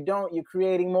 because if you don't, you're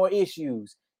creating more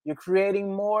issues. You're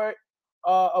creating more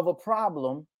of a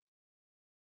problem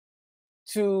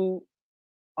to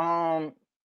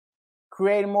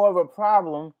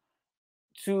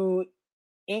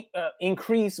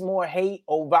increase more hate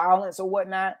or violence or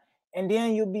whatnot. And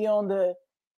then you'll be on the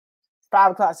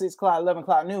 5 o'clock, 6 o'clock, 11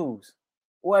 o'clock news,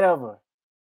 whatever.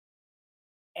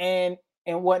 And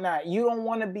whatnot. You don't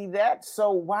want to be that.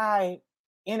 So why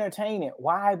entertain it?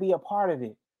 Why be a part of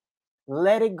it?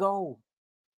 Let it go.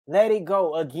 Let it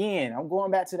go. Again, I'm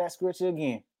going back to that scripture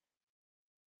again.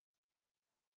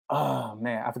 Oh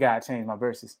man, I forgot to change my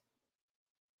verses.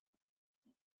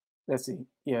 Let's see.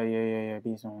 Yeah.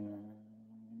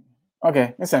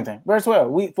 Okay, the same thing. Verse 12.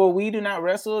 We do not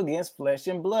wrestle against flesh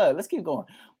and blood. Let's keep going.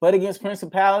 But against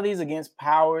principalities, against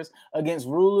powers, against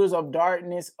rulers of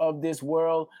darkness of this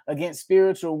world, against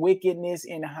spiritual wickedness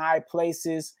in high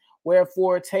places.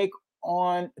 Wherefore take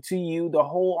on to you the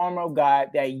whole armor of God,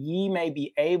 that ye may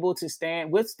be able to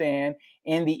withstand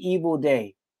in the evil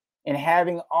day, and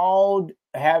having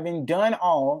done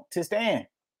all to stand.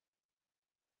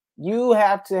 You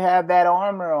have to have that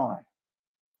armor on.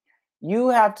 You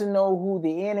have to know who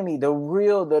the enemy,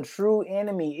 the true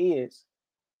enemy is.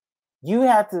 You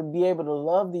have to be able to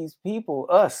love these people,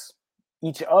 us,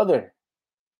 each other.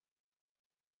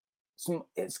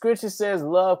 Scripture says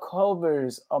love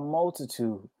covers a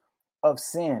multitude of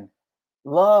sin.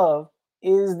 Love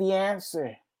is the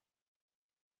answer.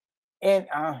 And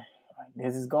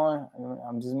this is going,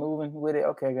 I'm just moving with it.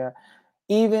 Okay, God.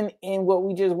 Even in what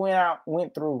we just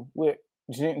went through with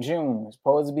June, it's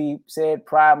supposed to be said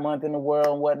Pride Month in the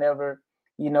world, whatever.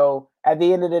 You know, at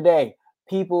the end of the day,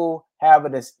 people have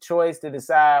a choice to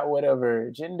decide whatever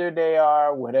gender they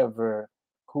are, whatever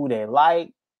who they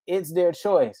like. It's their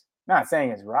choice. Not saying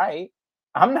it's right.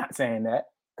 I'm not saying that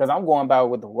because I'm going by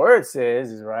what the word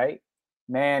says is right.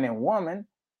 Man and woman.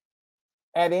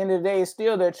 At the end of the day, it's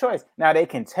still their choice. Now they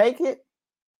can take it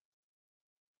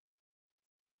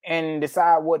and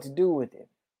decide what to do with it.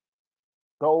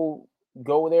 Go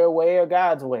their way or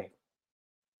God's way.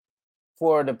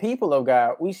 For the people of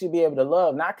God, we should be able to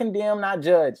love, not condemn, not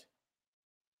judge.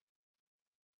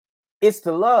 It's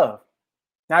to love.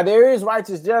 Now there is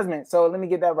righteous judgment, so let me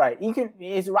get that right.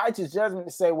 It's righteous judgment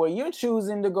to say, well, you're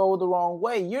choosing to go the wrong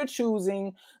way. You're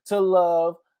choosing to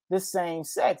love the same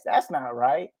sex. That's not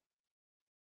right.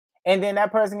 And then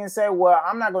that person can say, well,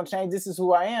 I'm not going to change. This is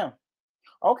who I am.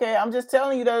 Okay, I'm just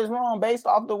telling you that it's wrong based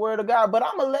off the word of God, but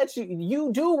I'm going to let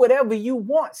you do whatever you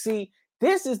want. See,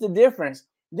 this is the difference.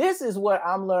 This is what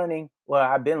I'm learning. Well,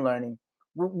 I've been learning.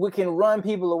 We can run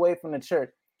people away from the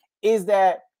church is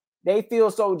that they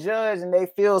feel so judged and they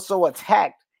feel so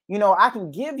attacked. You know, I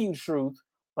can give you truth,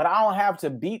 but I don't have to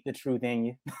beat the truth in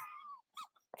you.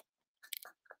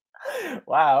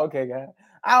 Wow, okay, God.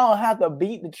 I don't have to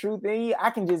beat the truth in you. I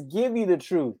can just give you the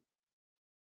truth.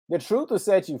 The truth will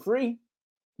set you free,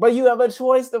 but you have a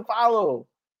choice to follow.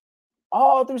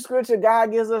 All through scripture,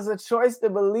 God gives us a choice to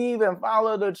believe and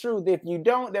follow the truth. If you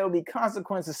don't, there will be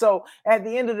consequences. So at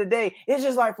the end of the day, it's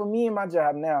just like for me and my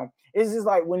job now. It's just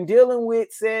like when dealing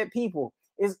with said people,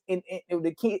 it's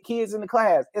the kids in the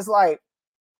class. It's like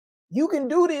you can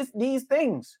do these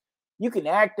things. You can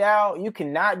act out. You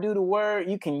cannot do the word.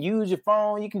 You can use your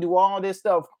phone. You can do all this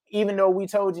stuff, even though we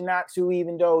told you not to.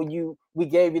 Even though we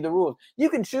gave you the rules, you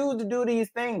can choose to do these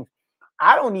things.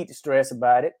 I don't need to stress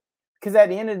about it. Because at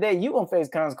the end of the day, you're going to face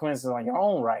consequences on your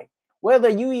own right. Whether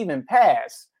you even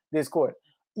pass this court,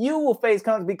 you will face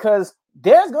consequences because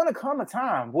there's going to come a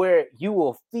time where you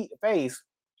will face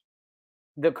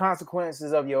the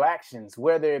consequences of your actions,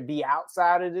 whether it be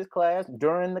outside of this class,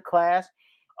 during the class.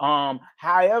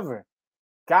 However,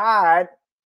 God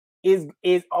is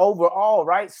overall,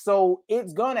 right? So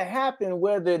it's going to happen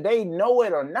whether they know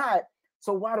it or not.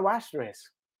 So why do I stress?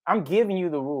 I'm giving you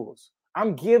the rules.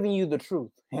 I'm giving you the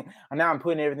truth. And now I'm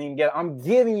putting everything together. I'm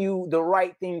giving you the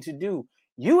right thing to do.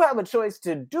 You have a choice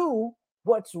to do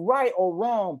what's right or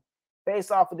wrong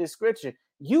based off of this scripture.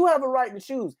 You have a right to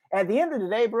choose. At the end of the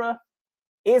day, bro,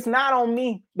 it's not on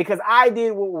me because I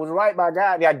did what was right by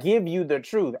God. I give you the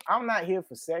truth. I'm not here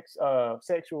for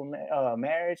sexual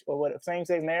marriage or what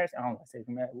same-sex marriage. I don't want to say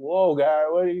marriage. Whoa,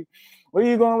 God, where are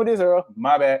you going with this, Earl?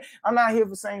 My bad. I'm not here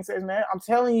for same-sex marriage. I'm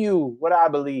telling you what I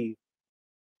believe.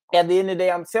 At the end of the day,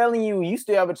 I'm telling you, you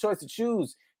still have a choice to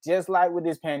choose. Just like with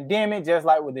this pandemic, just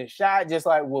like with this shot, just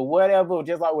like with whatever,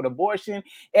 just like with abortion,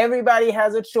 everybody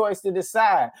has a choice to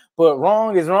decide. But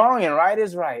wrong is wrong and right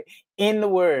is right in the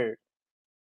word.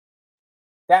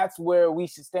 That's where we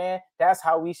should stand. That's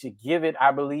how we should give it,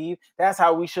 I believe. That's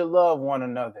how we should love one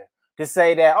another. To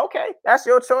say that, okay, that's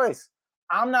your choice.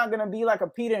 I'm not going to be like a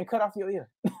Peter and cut off your ear.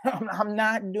 I'm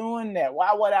not doing that.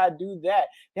 Why would I do that?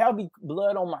 That'll be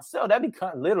blood on myself. That'd be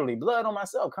literally blood on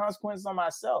myself, consequences on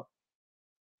myself.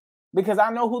 Because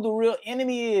I know who the real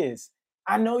enemy is.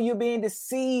 I know you're being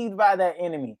deceived by that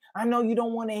enemy. I know you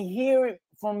don't want to hear it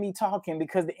from me talking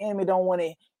because the enemy don't want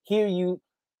to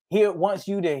wants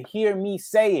you to hear me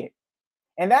say it.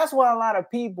 And that's why a lot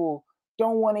of people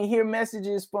don't want to hear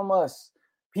messages from us,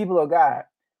 people of God.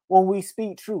 When we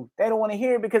speak truth, they don't want to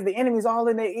hear it because the enemy's all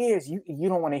in their ears. You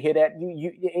don't want to hear that.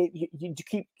 You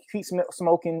keep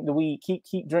smoking the weed,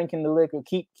 keep drinking the liquor,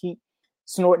 keep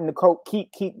snorting the coke,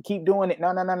 keep doing it.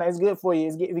 No, it's good for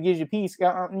you. It gives you peace. Keep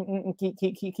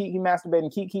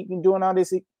masturbating, keep doing all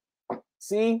this.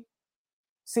 See,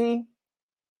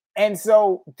 and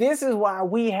so this is why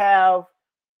we have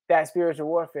that spiritual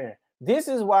warfare. This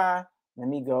is why. Let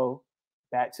me go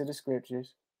back to the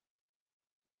scriptures.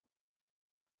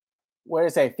 Where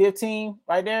it say 15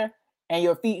 right there, and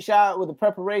your feet shod with the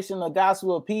preparation of the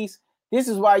gospel of peace. This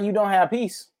is why you don't have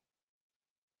peace.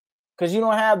 Because you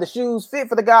don't have the shoes fit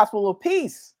for the gospel of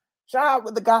peace. Shod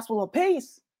with the gospel of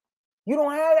peace. You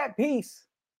don't have that peace.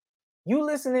 You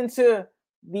listening to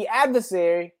the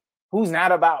adversary who's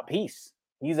not about peace.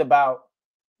 He's about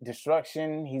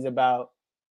destruction. He's about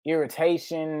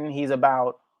irritation. He's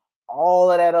about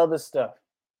all of that other stuff.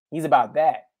 He's about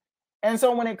that. And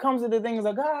so when it comes to the things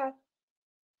of God,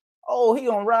 oh, he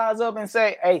gonna rise up and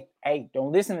say, hey,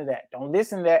 don't listen to that. Don't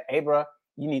listen to that. Hey, bro,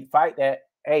 you need to fight that.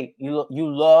 Hey, you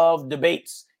love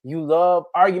debates. You love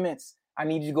arguments. I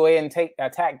need you to go ahead and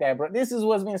attack that, bro. This is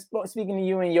what's been speaking to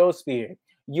you in your spirit,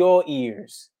 your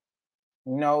ears.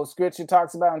 You know, scripture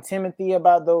talks about in Timothy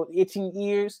about those itching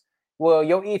ears. Well,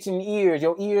 your itching ears,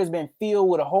 your ears been filled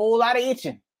with a whole lot of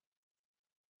itching.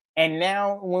 And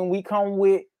now when we come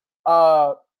with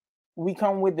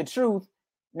the truth,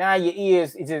 now your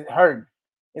ears is just hurting.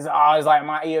 It's like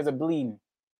my ears are bleeding.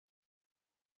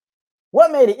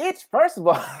 What made it itch? First of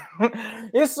all,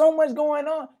 there's so much going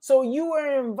on. So you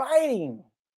are inviting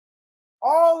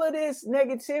all of this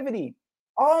negativity,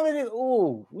 all of this.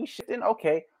 Ooh, we shouldn't.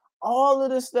 Okay, all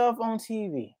of the stuff on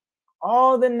TV,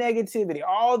 all the negativity,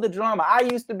 all the drama. I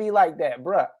used to be like that,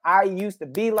 bruh. I used to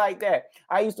be like that.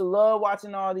 I used to love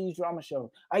watching all these drama shows.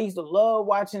 I used to love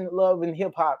watching Love and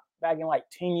Hip Hop back in like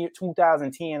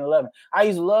 2010, 11. I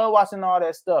used to love watching all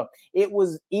that stuff. It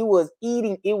was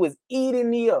eating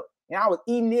me up. And I was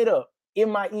eating it up in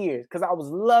my ears because I was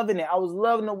loving it. I was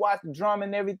loving to watch the drama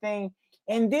and everything.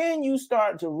 And then you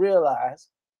start to realize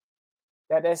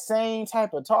that same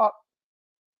type of talk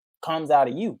comes out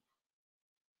of you.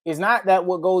 It's not that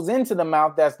what goes into the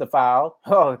mouth that's defiled.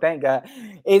 Oh, thank God.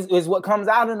 It's what comes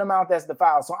out of the mouth that's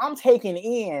defiled. So I'm taking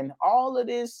in all of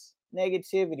this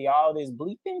negativity, all this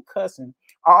bleeping cussing,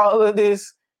 all of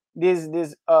this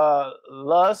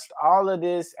lust, all of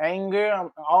this anger,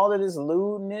 all of this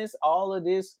lewdness, all of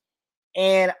this,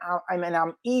 and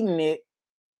I'm eating it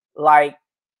like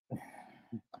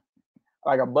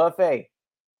a buffet,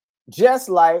 just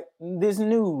like this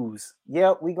news.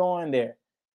 Yep, we going there.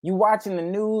 You watching the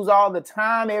news all the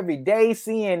time, every day,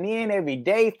 CNN every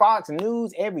day, Fox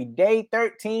News every day,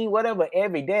 13, whatever,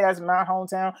 every day. That's my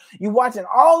hometown. You watching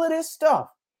all of this stuff.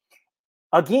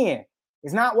 Again,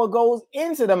 it's not what goes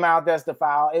into the mouth that's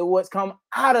defiled. It's what's come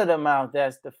out of the mouth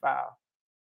that's defiled.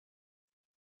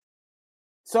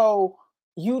 So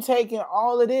you taking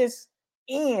all of this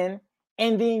in,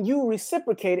 and then you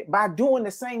reciprocate it by doing the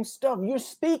same stuff. You're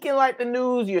speaking like the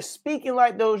news. You're speaking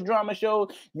like those drama shows.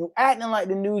 You acting like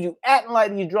the news. You acting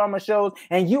like these drama shows.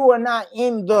 And you are not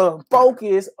in the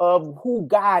focus of who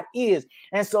God is.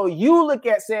 And so you look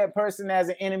at said person as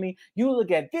an enemy. You look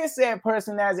at this said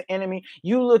person as an enemy.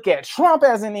 You look at Trump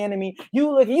as an enemy. You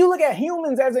look at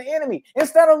humans as an enemy.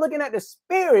 Instead of looking at the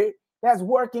spirit that's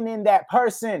working in that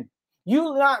person.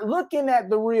 You're not looking at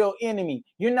the real enemy.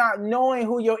 You're not knowing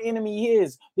who your enemy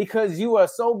is because you are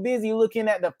so busy looking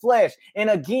at the flesh. And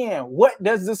again, what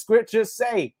does the scripture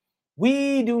say?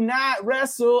 We do not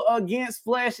wrestle against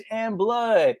flesh and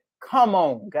blood. Come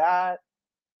on, God.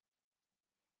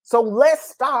 So let's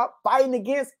stop fighting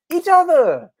against each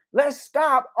other. Let's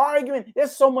stop arguing.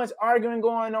 There's so much arguing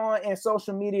going on in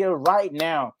social media right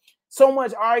now. So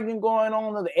much arguing going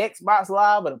on the Xbox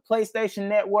Live or the PlayStation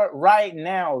Network right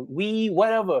now.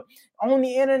 Whatever on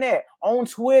the internet, on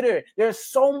Twitter. There's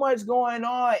so much going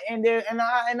on, and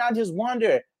I just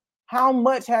wonder, how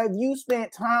much have you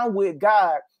spent time with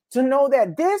God to know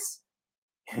that this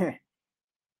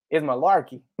is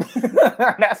malarkey?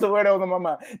 That's the word over my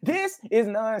mind. This is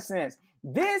nonsense.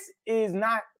 This is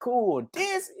not cool.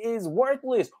 This is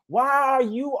worthless. Why are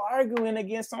you arguing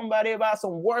against somebody about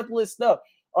some worthless stuff?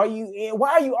 Why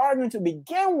are you arguing to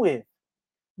begin with?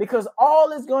 Because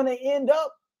all it's going to end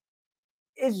up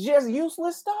is just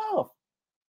useless stuff.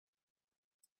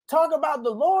 Talk about the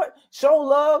Lord, show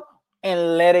love,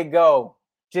 and let it go.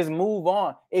 Just move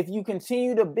on. If you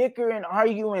continue to bicker and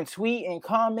argue and tweet and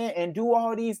comment and do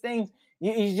all these things,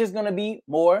 it's just going to be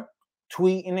more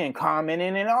tweeting and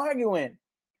commenting and arguing.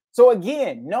 So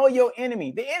again, know your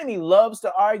enemy. The enemy loves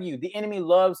to argue. The enemy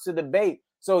loves to debate.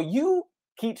 So you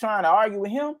keep trying to argue with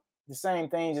him, the same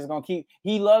thing is just gonna keep.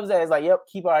 He loves that. It's like, yep,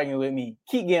 keep arguing with me.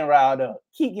 Keep getting riled up.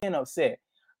 Keep getting upset.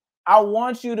 I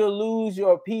want you to lose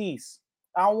your peace.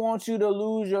 I want you to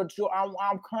lose your joy.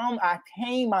 I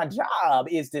came. My job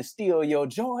is to steal your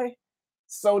joy.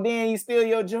 So then you steal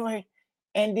your joy,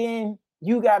 and then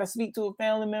you got to speak to a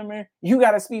family member. You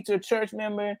got to speak to a church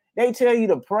member. They tell you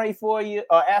to pray for you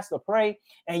or ask to pray.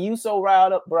 And you so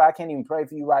riled up, bro, I can't even pray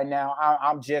for you right now.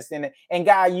 I'm just in it. And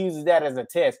God uses that as a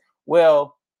test.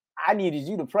 Well, I needed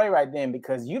you to pray right then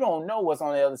because you don't know what's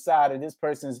on the other side of this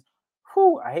person's,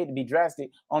 I hate to be drastic,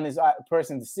 on this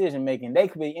person's decision making. They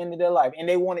could be ending their life and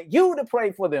they wanted you to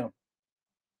pray for them.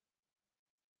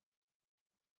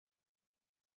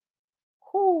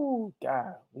 Whoo,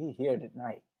 God, we here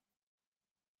tonight.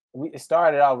 It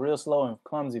started out real slow and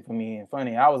clumsy for me and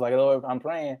funny. I was like, Lord, I'm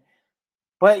praying.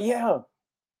 But yeah,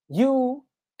 you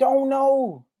don't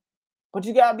know. But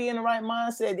you gotta be in the right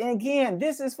mindset. And again,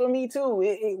 this is for me too.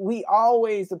 We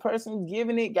always, the person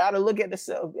giving it, gotta look at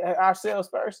ourselves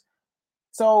first.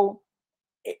 So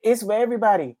it's for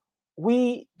everybody.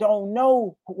 We don't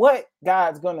know what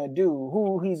God's gonna do,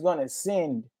 who He's gonna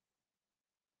send.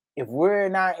 If we're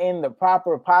not in the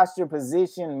proper posture,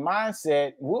 position,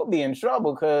 mindset, we'll be in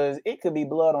trouble because it could be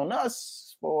blood on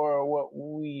us for what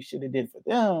we should have did for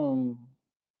them.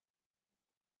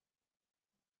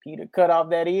 Peter cut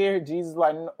off that ear. Jesus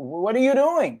like, what are you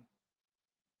doing?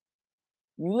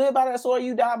 You live by that sword,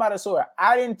 you die by the sword.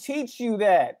 I didn't teach you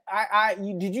that.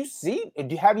 Did you see?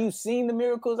 Have you seen the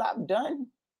miracles I've done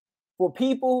for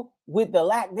people with the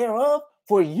lack thereof?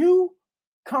 For you?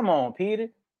 Come on, Peter.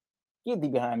 Get thee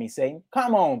behind me, Satan.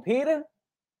 Come on, Peter.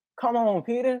 Come on,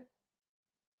 Peter.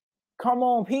 Come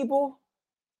on, people.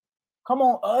 Come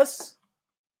on, us.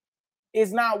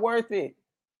 It's not worth it.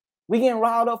 We getting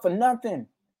riled up for nothing.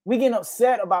 We getting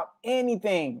upset about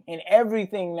anything and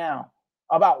everything now.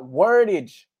 About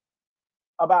wordage,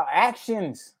 about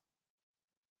actions.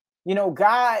 You know,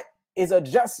 God is a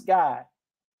just God.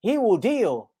 He will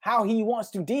deal how He wants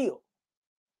to deal.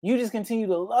 You just continue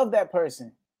to love that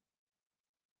person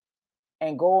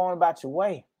and go on about your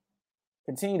way.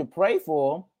 Continue to pray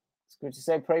for them. Scripture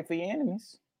say, pray for your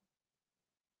enemies.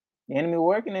 The enemy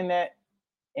working in that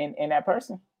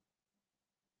person.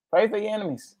 Pray for your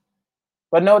enemies.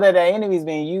 But know that enemy is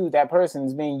being used. That person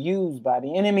is being used by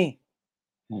the enemy.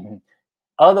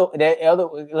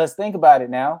 Let's think about it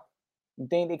now. You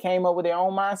think they came up with their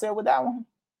own mindset with that one?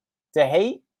 To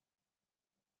hate?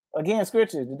 Again,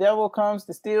 scripture, the devil comes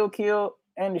to steal, kill,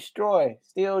 and destroy.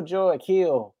 Steal, joy,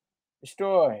 kill,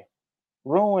 destroy,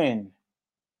 ruin.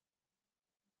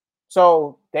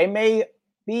 So they may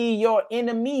be your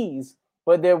enemies,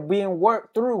 but they're being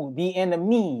worked through the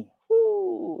enemy.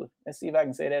 Woo. Let's see if I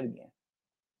can say that again.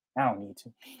 I don't need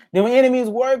to. The enemy is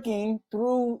working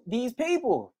through these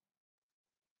people.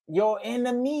 Your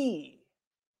enemy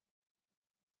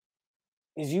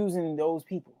is using those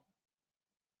people.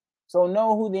 So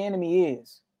know who the enemy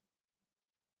is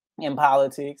in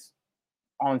politics,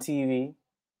 on TV,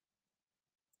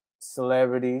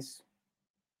 celebrities,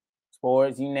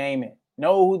 sports, you name it.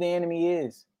 Know who the enemy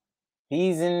is.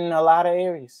 He's in a lot of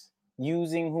areas,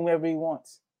 using whomever he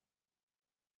wants.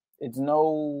 It's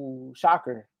no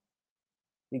shocker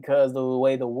because of the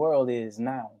way the world is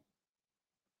now.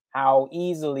 How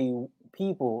easily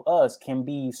people, us, can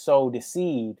be so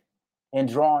deceived and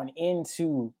drawn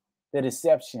into the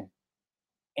deception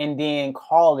and then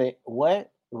call it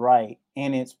what? Right.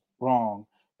 And it's wrong.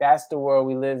 That's the world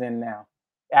we live in now.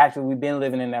 Actually, we've been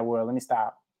living in that world. Let me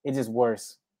stop. It's just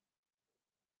worse.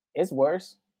 It's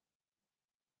worse.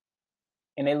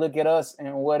 And they look at us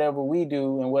and whatever we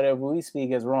do and whatever we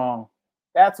speak is wrong.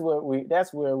 That's where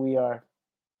we are.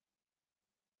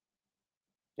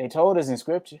 They told us in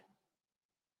scripture.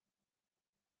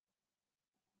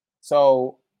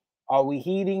 So are we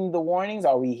heeding the warnings?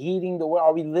 Are we heeding the word?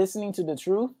 Are we listening to the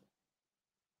truth?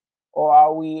 Or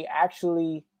are we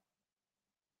actually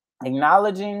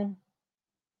acknowledging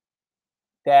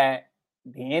that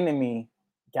the enemy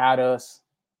got us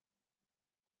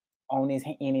on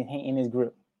in his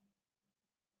grip?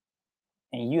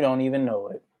 And you don't even know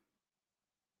it.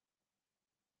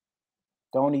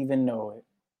 Don't even know it.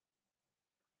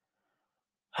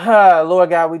 Lord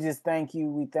God, we just thank you.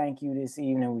 We thank you this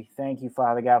evening. We thank you,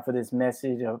 Father God, for this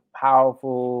message, a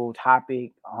powerful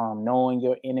topic, knowing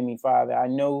your enemy, Father. I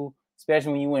know,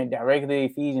 especially when you went directly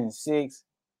to Ephesians 6,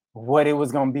 what it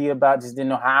was going to be about, just didn't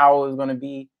know how it was going to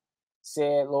be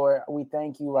said. Lord, we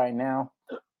thank you right now.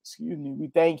 Excuse me. We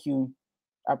thank you.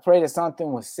 I pray that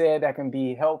something was said that can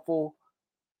be helpful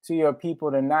to your people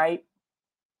tonight.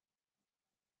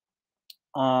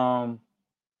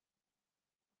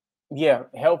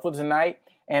 Helpful tonight.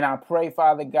 And I pray,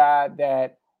 Father God,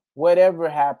 that whatever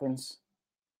happens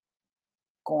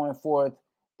going forth,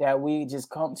 that we just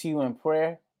come to you in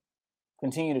prayer,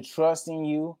 continue to trust in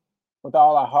you with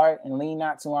all our heart and lean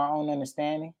not to our own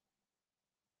understanding.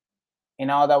 In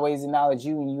all thy ways acknowledge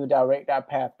you, and you direct our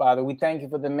path, Father. We thank you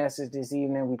for the message this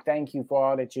evening. We thank you for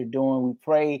all that you're doing. We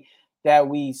pray that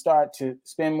we start to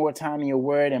spend more time in your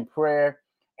word and prayer,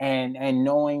 and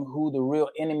knowing who the real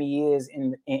enemy is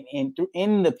in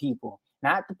the people,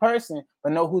 not the person,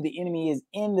 but know who the enemy is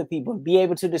in the people. Be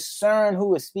able to discern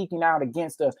who is speaking out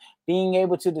against us. Being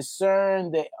able to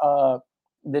discern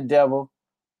the devil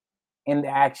in the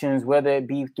actions, whether it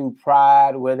be through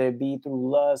pride, whether it be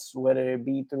through lust, whether it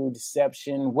be through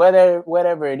deception,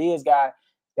 whatever it is, God,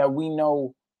 that we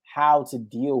know how to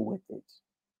deal with it,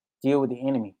 deal with the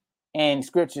enemy. And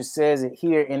scripture says it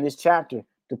here in this chapter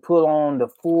to put on the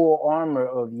full armor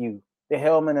of you, the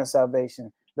helmet of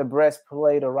salvation, the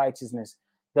breastplate of righteousness,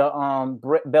 the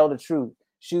belt of truth,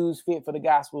 shoes fit for the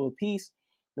gospel of peace,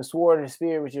 the sword of the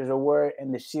spirit, which is a word,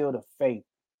 and the shield of faith,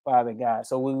 Father God.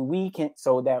 So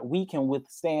that we can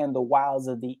withstand the wiles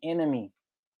of the enemy.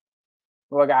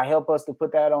 Lord God, help us to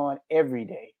put that on every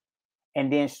day.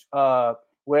 And then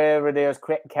wherever there's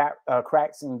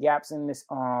cracks and gaps in this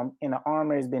in the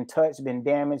armor has been touched, been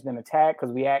damaged, been attacked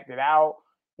because we acted out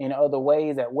in other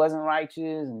ways that wasn't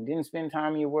righteous and didn't spend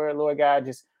time in your word, Lord God,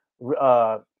 just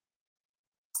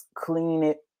clean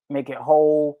it, make it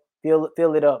whole, fill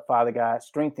it up, Father God,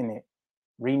 strengthen it,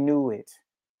 renew it,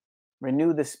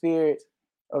 renew the spirit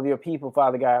of your people,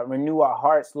 Father God, renew our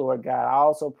hearts, Lord God. I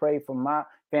also pray for my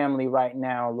family right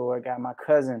now, Lord God, my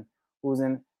cousin who's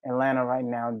in Atlanta right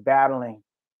now, battling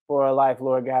for her life,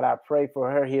 Lord God. I pray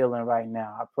for her healing right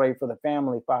now. I pray for the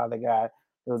family, Father God,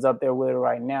 who's up there with her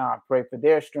right now. I pray for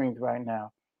their strength right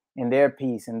now and their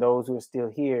peace and those who are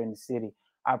still here in the city.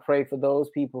 I pray for those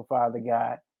people, Father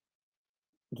God.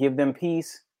 Give them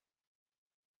peace.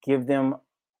 Give them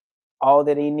all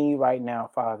that they need right now,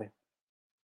 Father.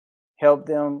 Help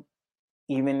them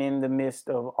even in the midst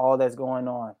of all that's going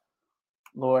on.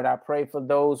 Lord, I pray for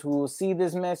those who will see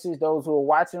this message, those who are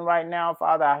watching right now,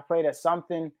 Father. I pray that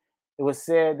something that was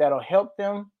said that'll help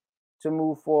them to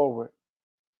move forward.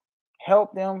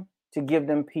 Help them to give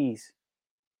them peace.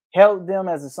 Help them,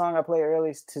 as the song I played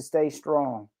earlier, to stay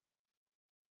strong.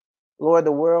 Lord,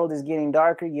 the world is getting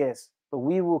darker, yes, but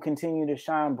we will continue to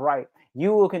shine bright.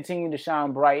 You will continue to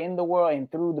shine bright in the world and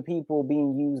through the people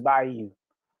being used by you.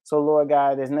 So, Lord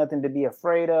God, there's nothing to be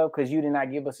afraid of because you did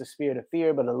not give us a spirit of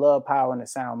fear, but a love, power, and a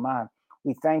sound mind.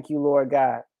 We thank you, Lord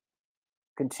God.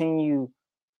 Continue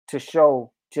to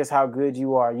show just how good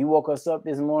you are. You woke us up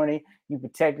this morning. You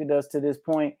protected us to this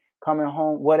point, coming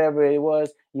home, whatever it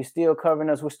was. You're still covering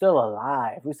us. We're still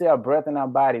alive. We still have breath in our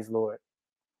bodies, Lord,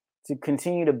 to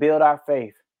continue to build our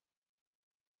faith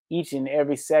each and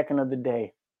every second of the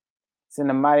day. It's in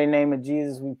the mighty name of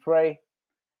Jesus we pray.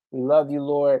 We love you,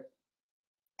 Lord.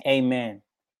 Amen.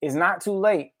 It's not too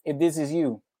late if this is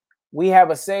you. We have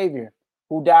a Savior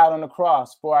who died on the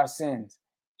cross for our sins.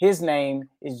 His name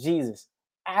is Jesus.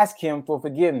 Ask him for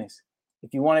forgiveness.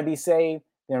 If you want to be saved,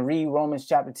 then read Romans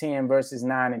chapter 10, verses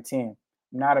 9 and 10.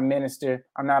 I'm not a minister.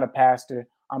 I'm not a pastor.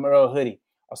 I'm Earl Hoodie,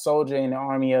 a soldier in the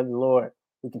army of the Lord.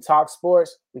 We can talk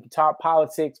sports. We can talk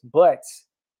politics, but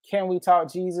can we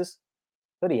talk Jesus?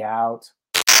 Hoodie out.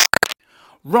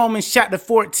 Romans chapter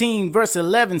 14, verse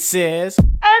 11 says,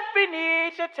 Every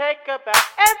knee shall take a bow,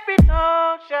 every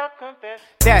tongue shall confess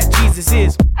that Jesus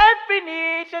is, Every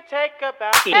knee shall take a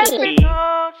bow, every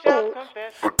tongue shall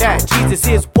confess that Jesus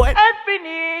is what? Every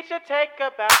knee shall take a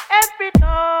bow, every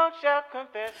tongue shall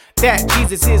confess That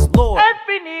Jesus is Lord.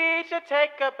 Every knee shall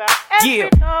take a bow, every Yeah.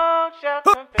 tongue shall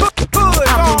confess.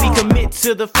 How can we commit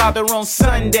to the Father on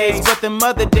Sundays, but them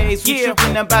other days we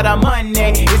tripping about our money?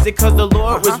 Is it cause the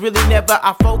Lord was really never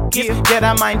our focus? That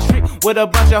I mind trick with a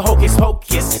bunch of hocus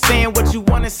pocus, saying what you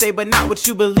wanna say but not what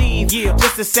you believe,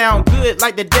 just to sound good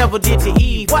like the devil did to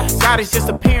Eve. God is just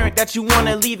a parent that you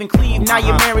wanna leave and cleave. Now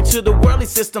you're married to the worldly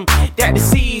system that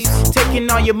deceives, taking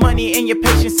all your money and your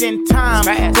patience and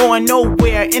time, going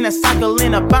nowhere in a cycle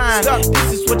in a bind.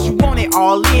 This is what you wanted,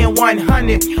 all in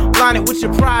 100, blinded with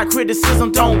your pride,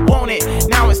 criticism, don't want it.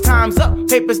 Now it's time's up,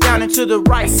 papers down and to the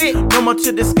right. No more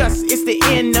to discuss, it's the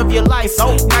end of your life.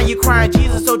 So now you're crying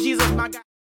Jesus, oh Jesus, my God.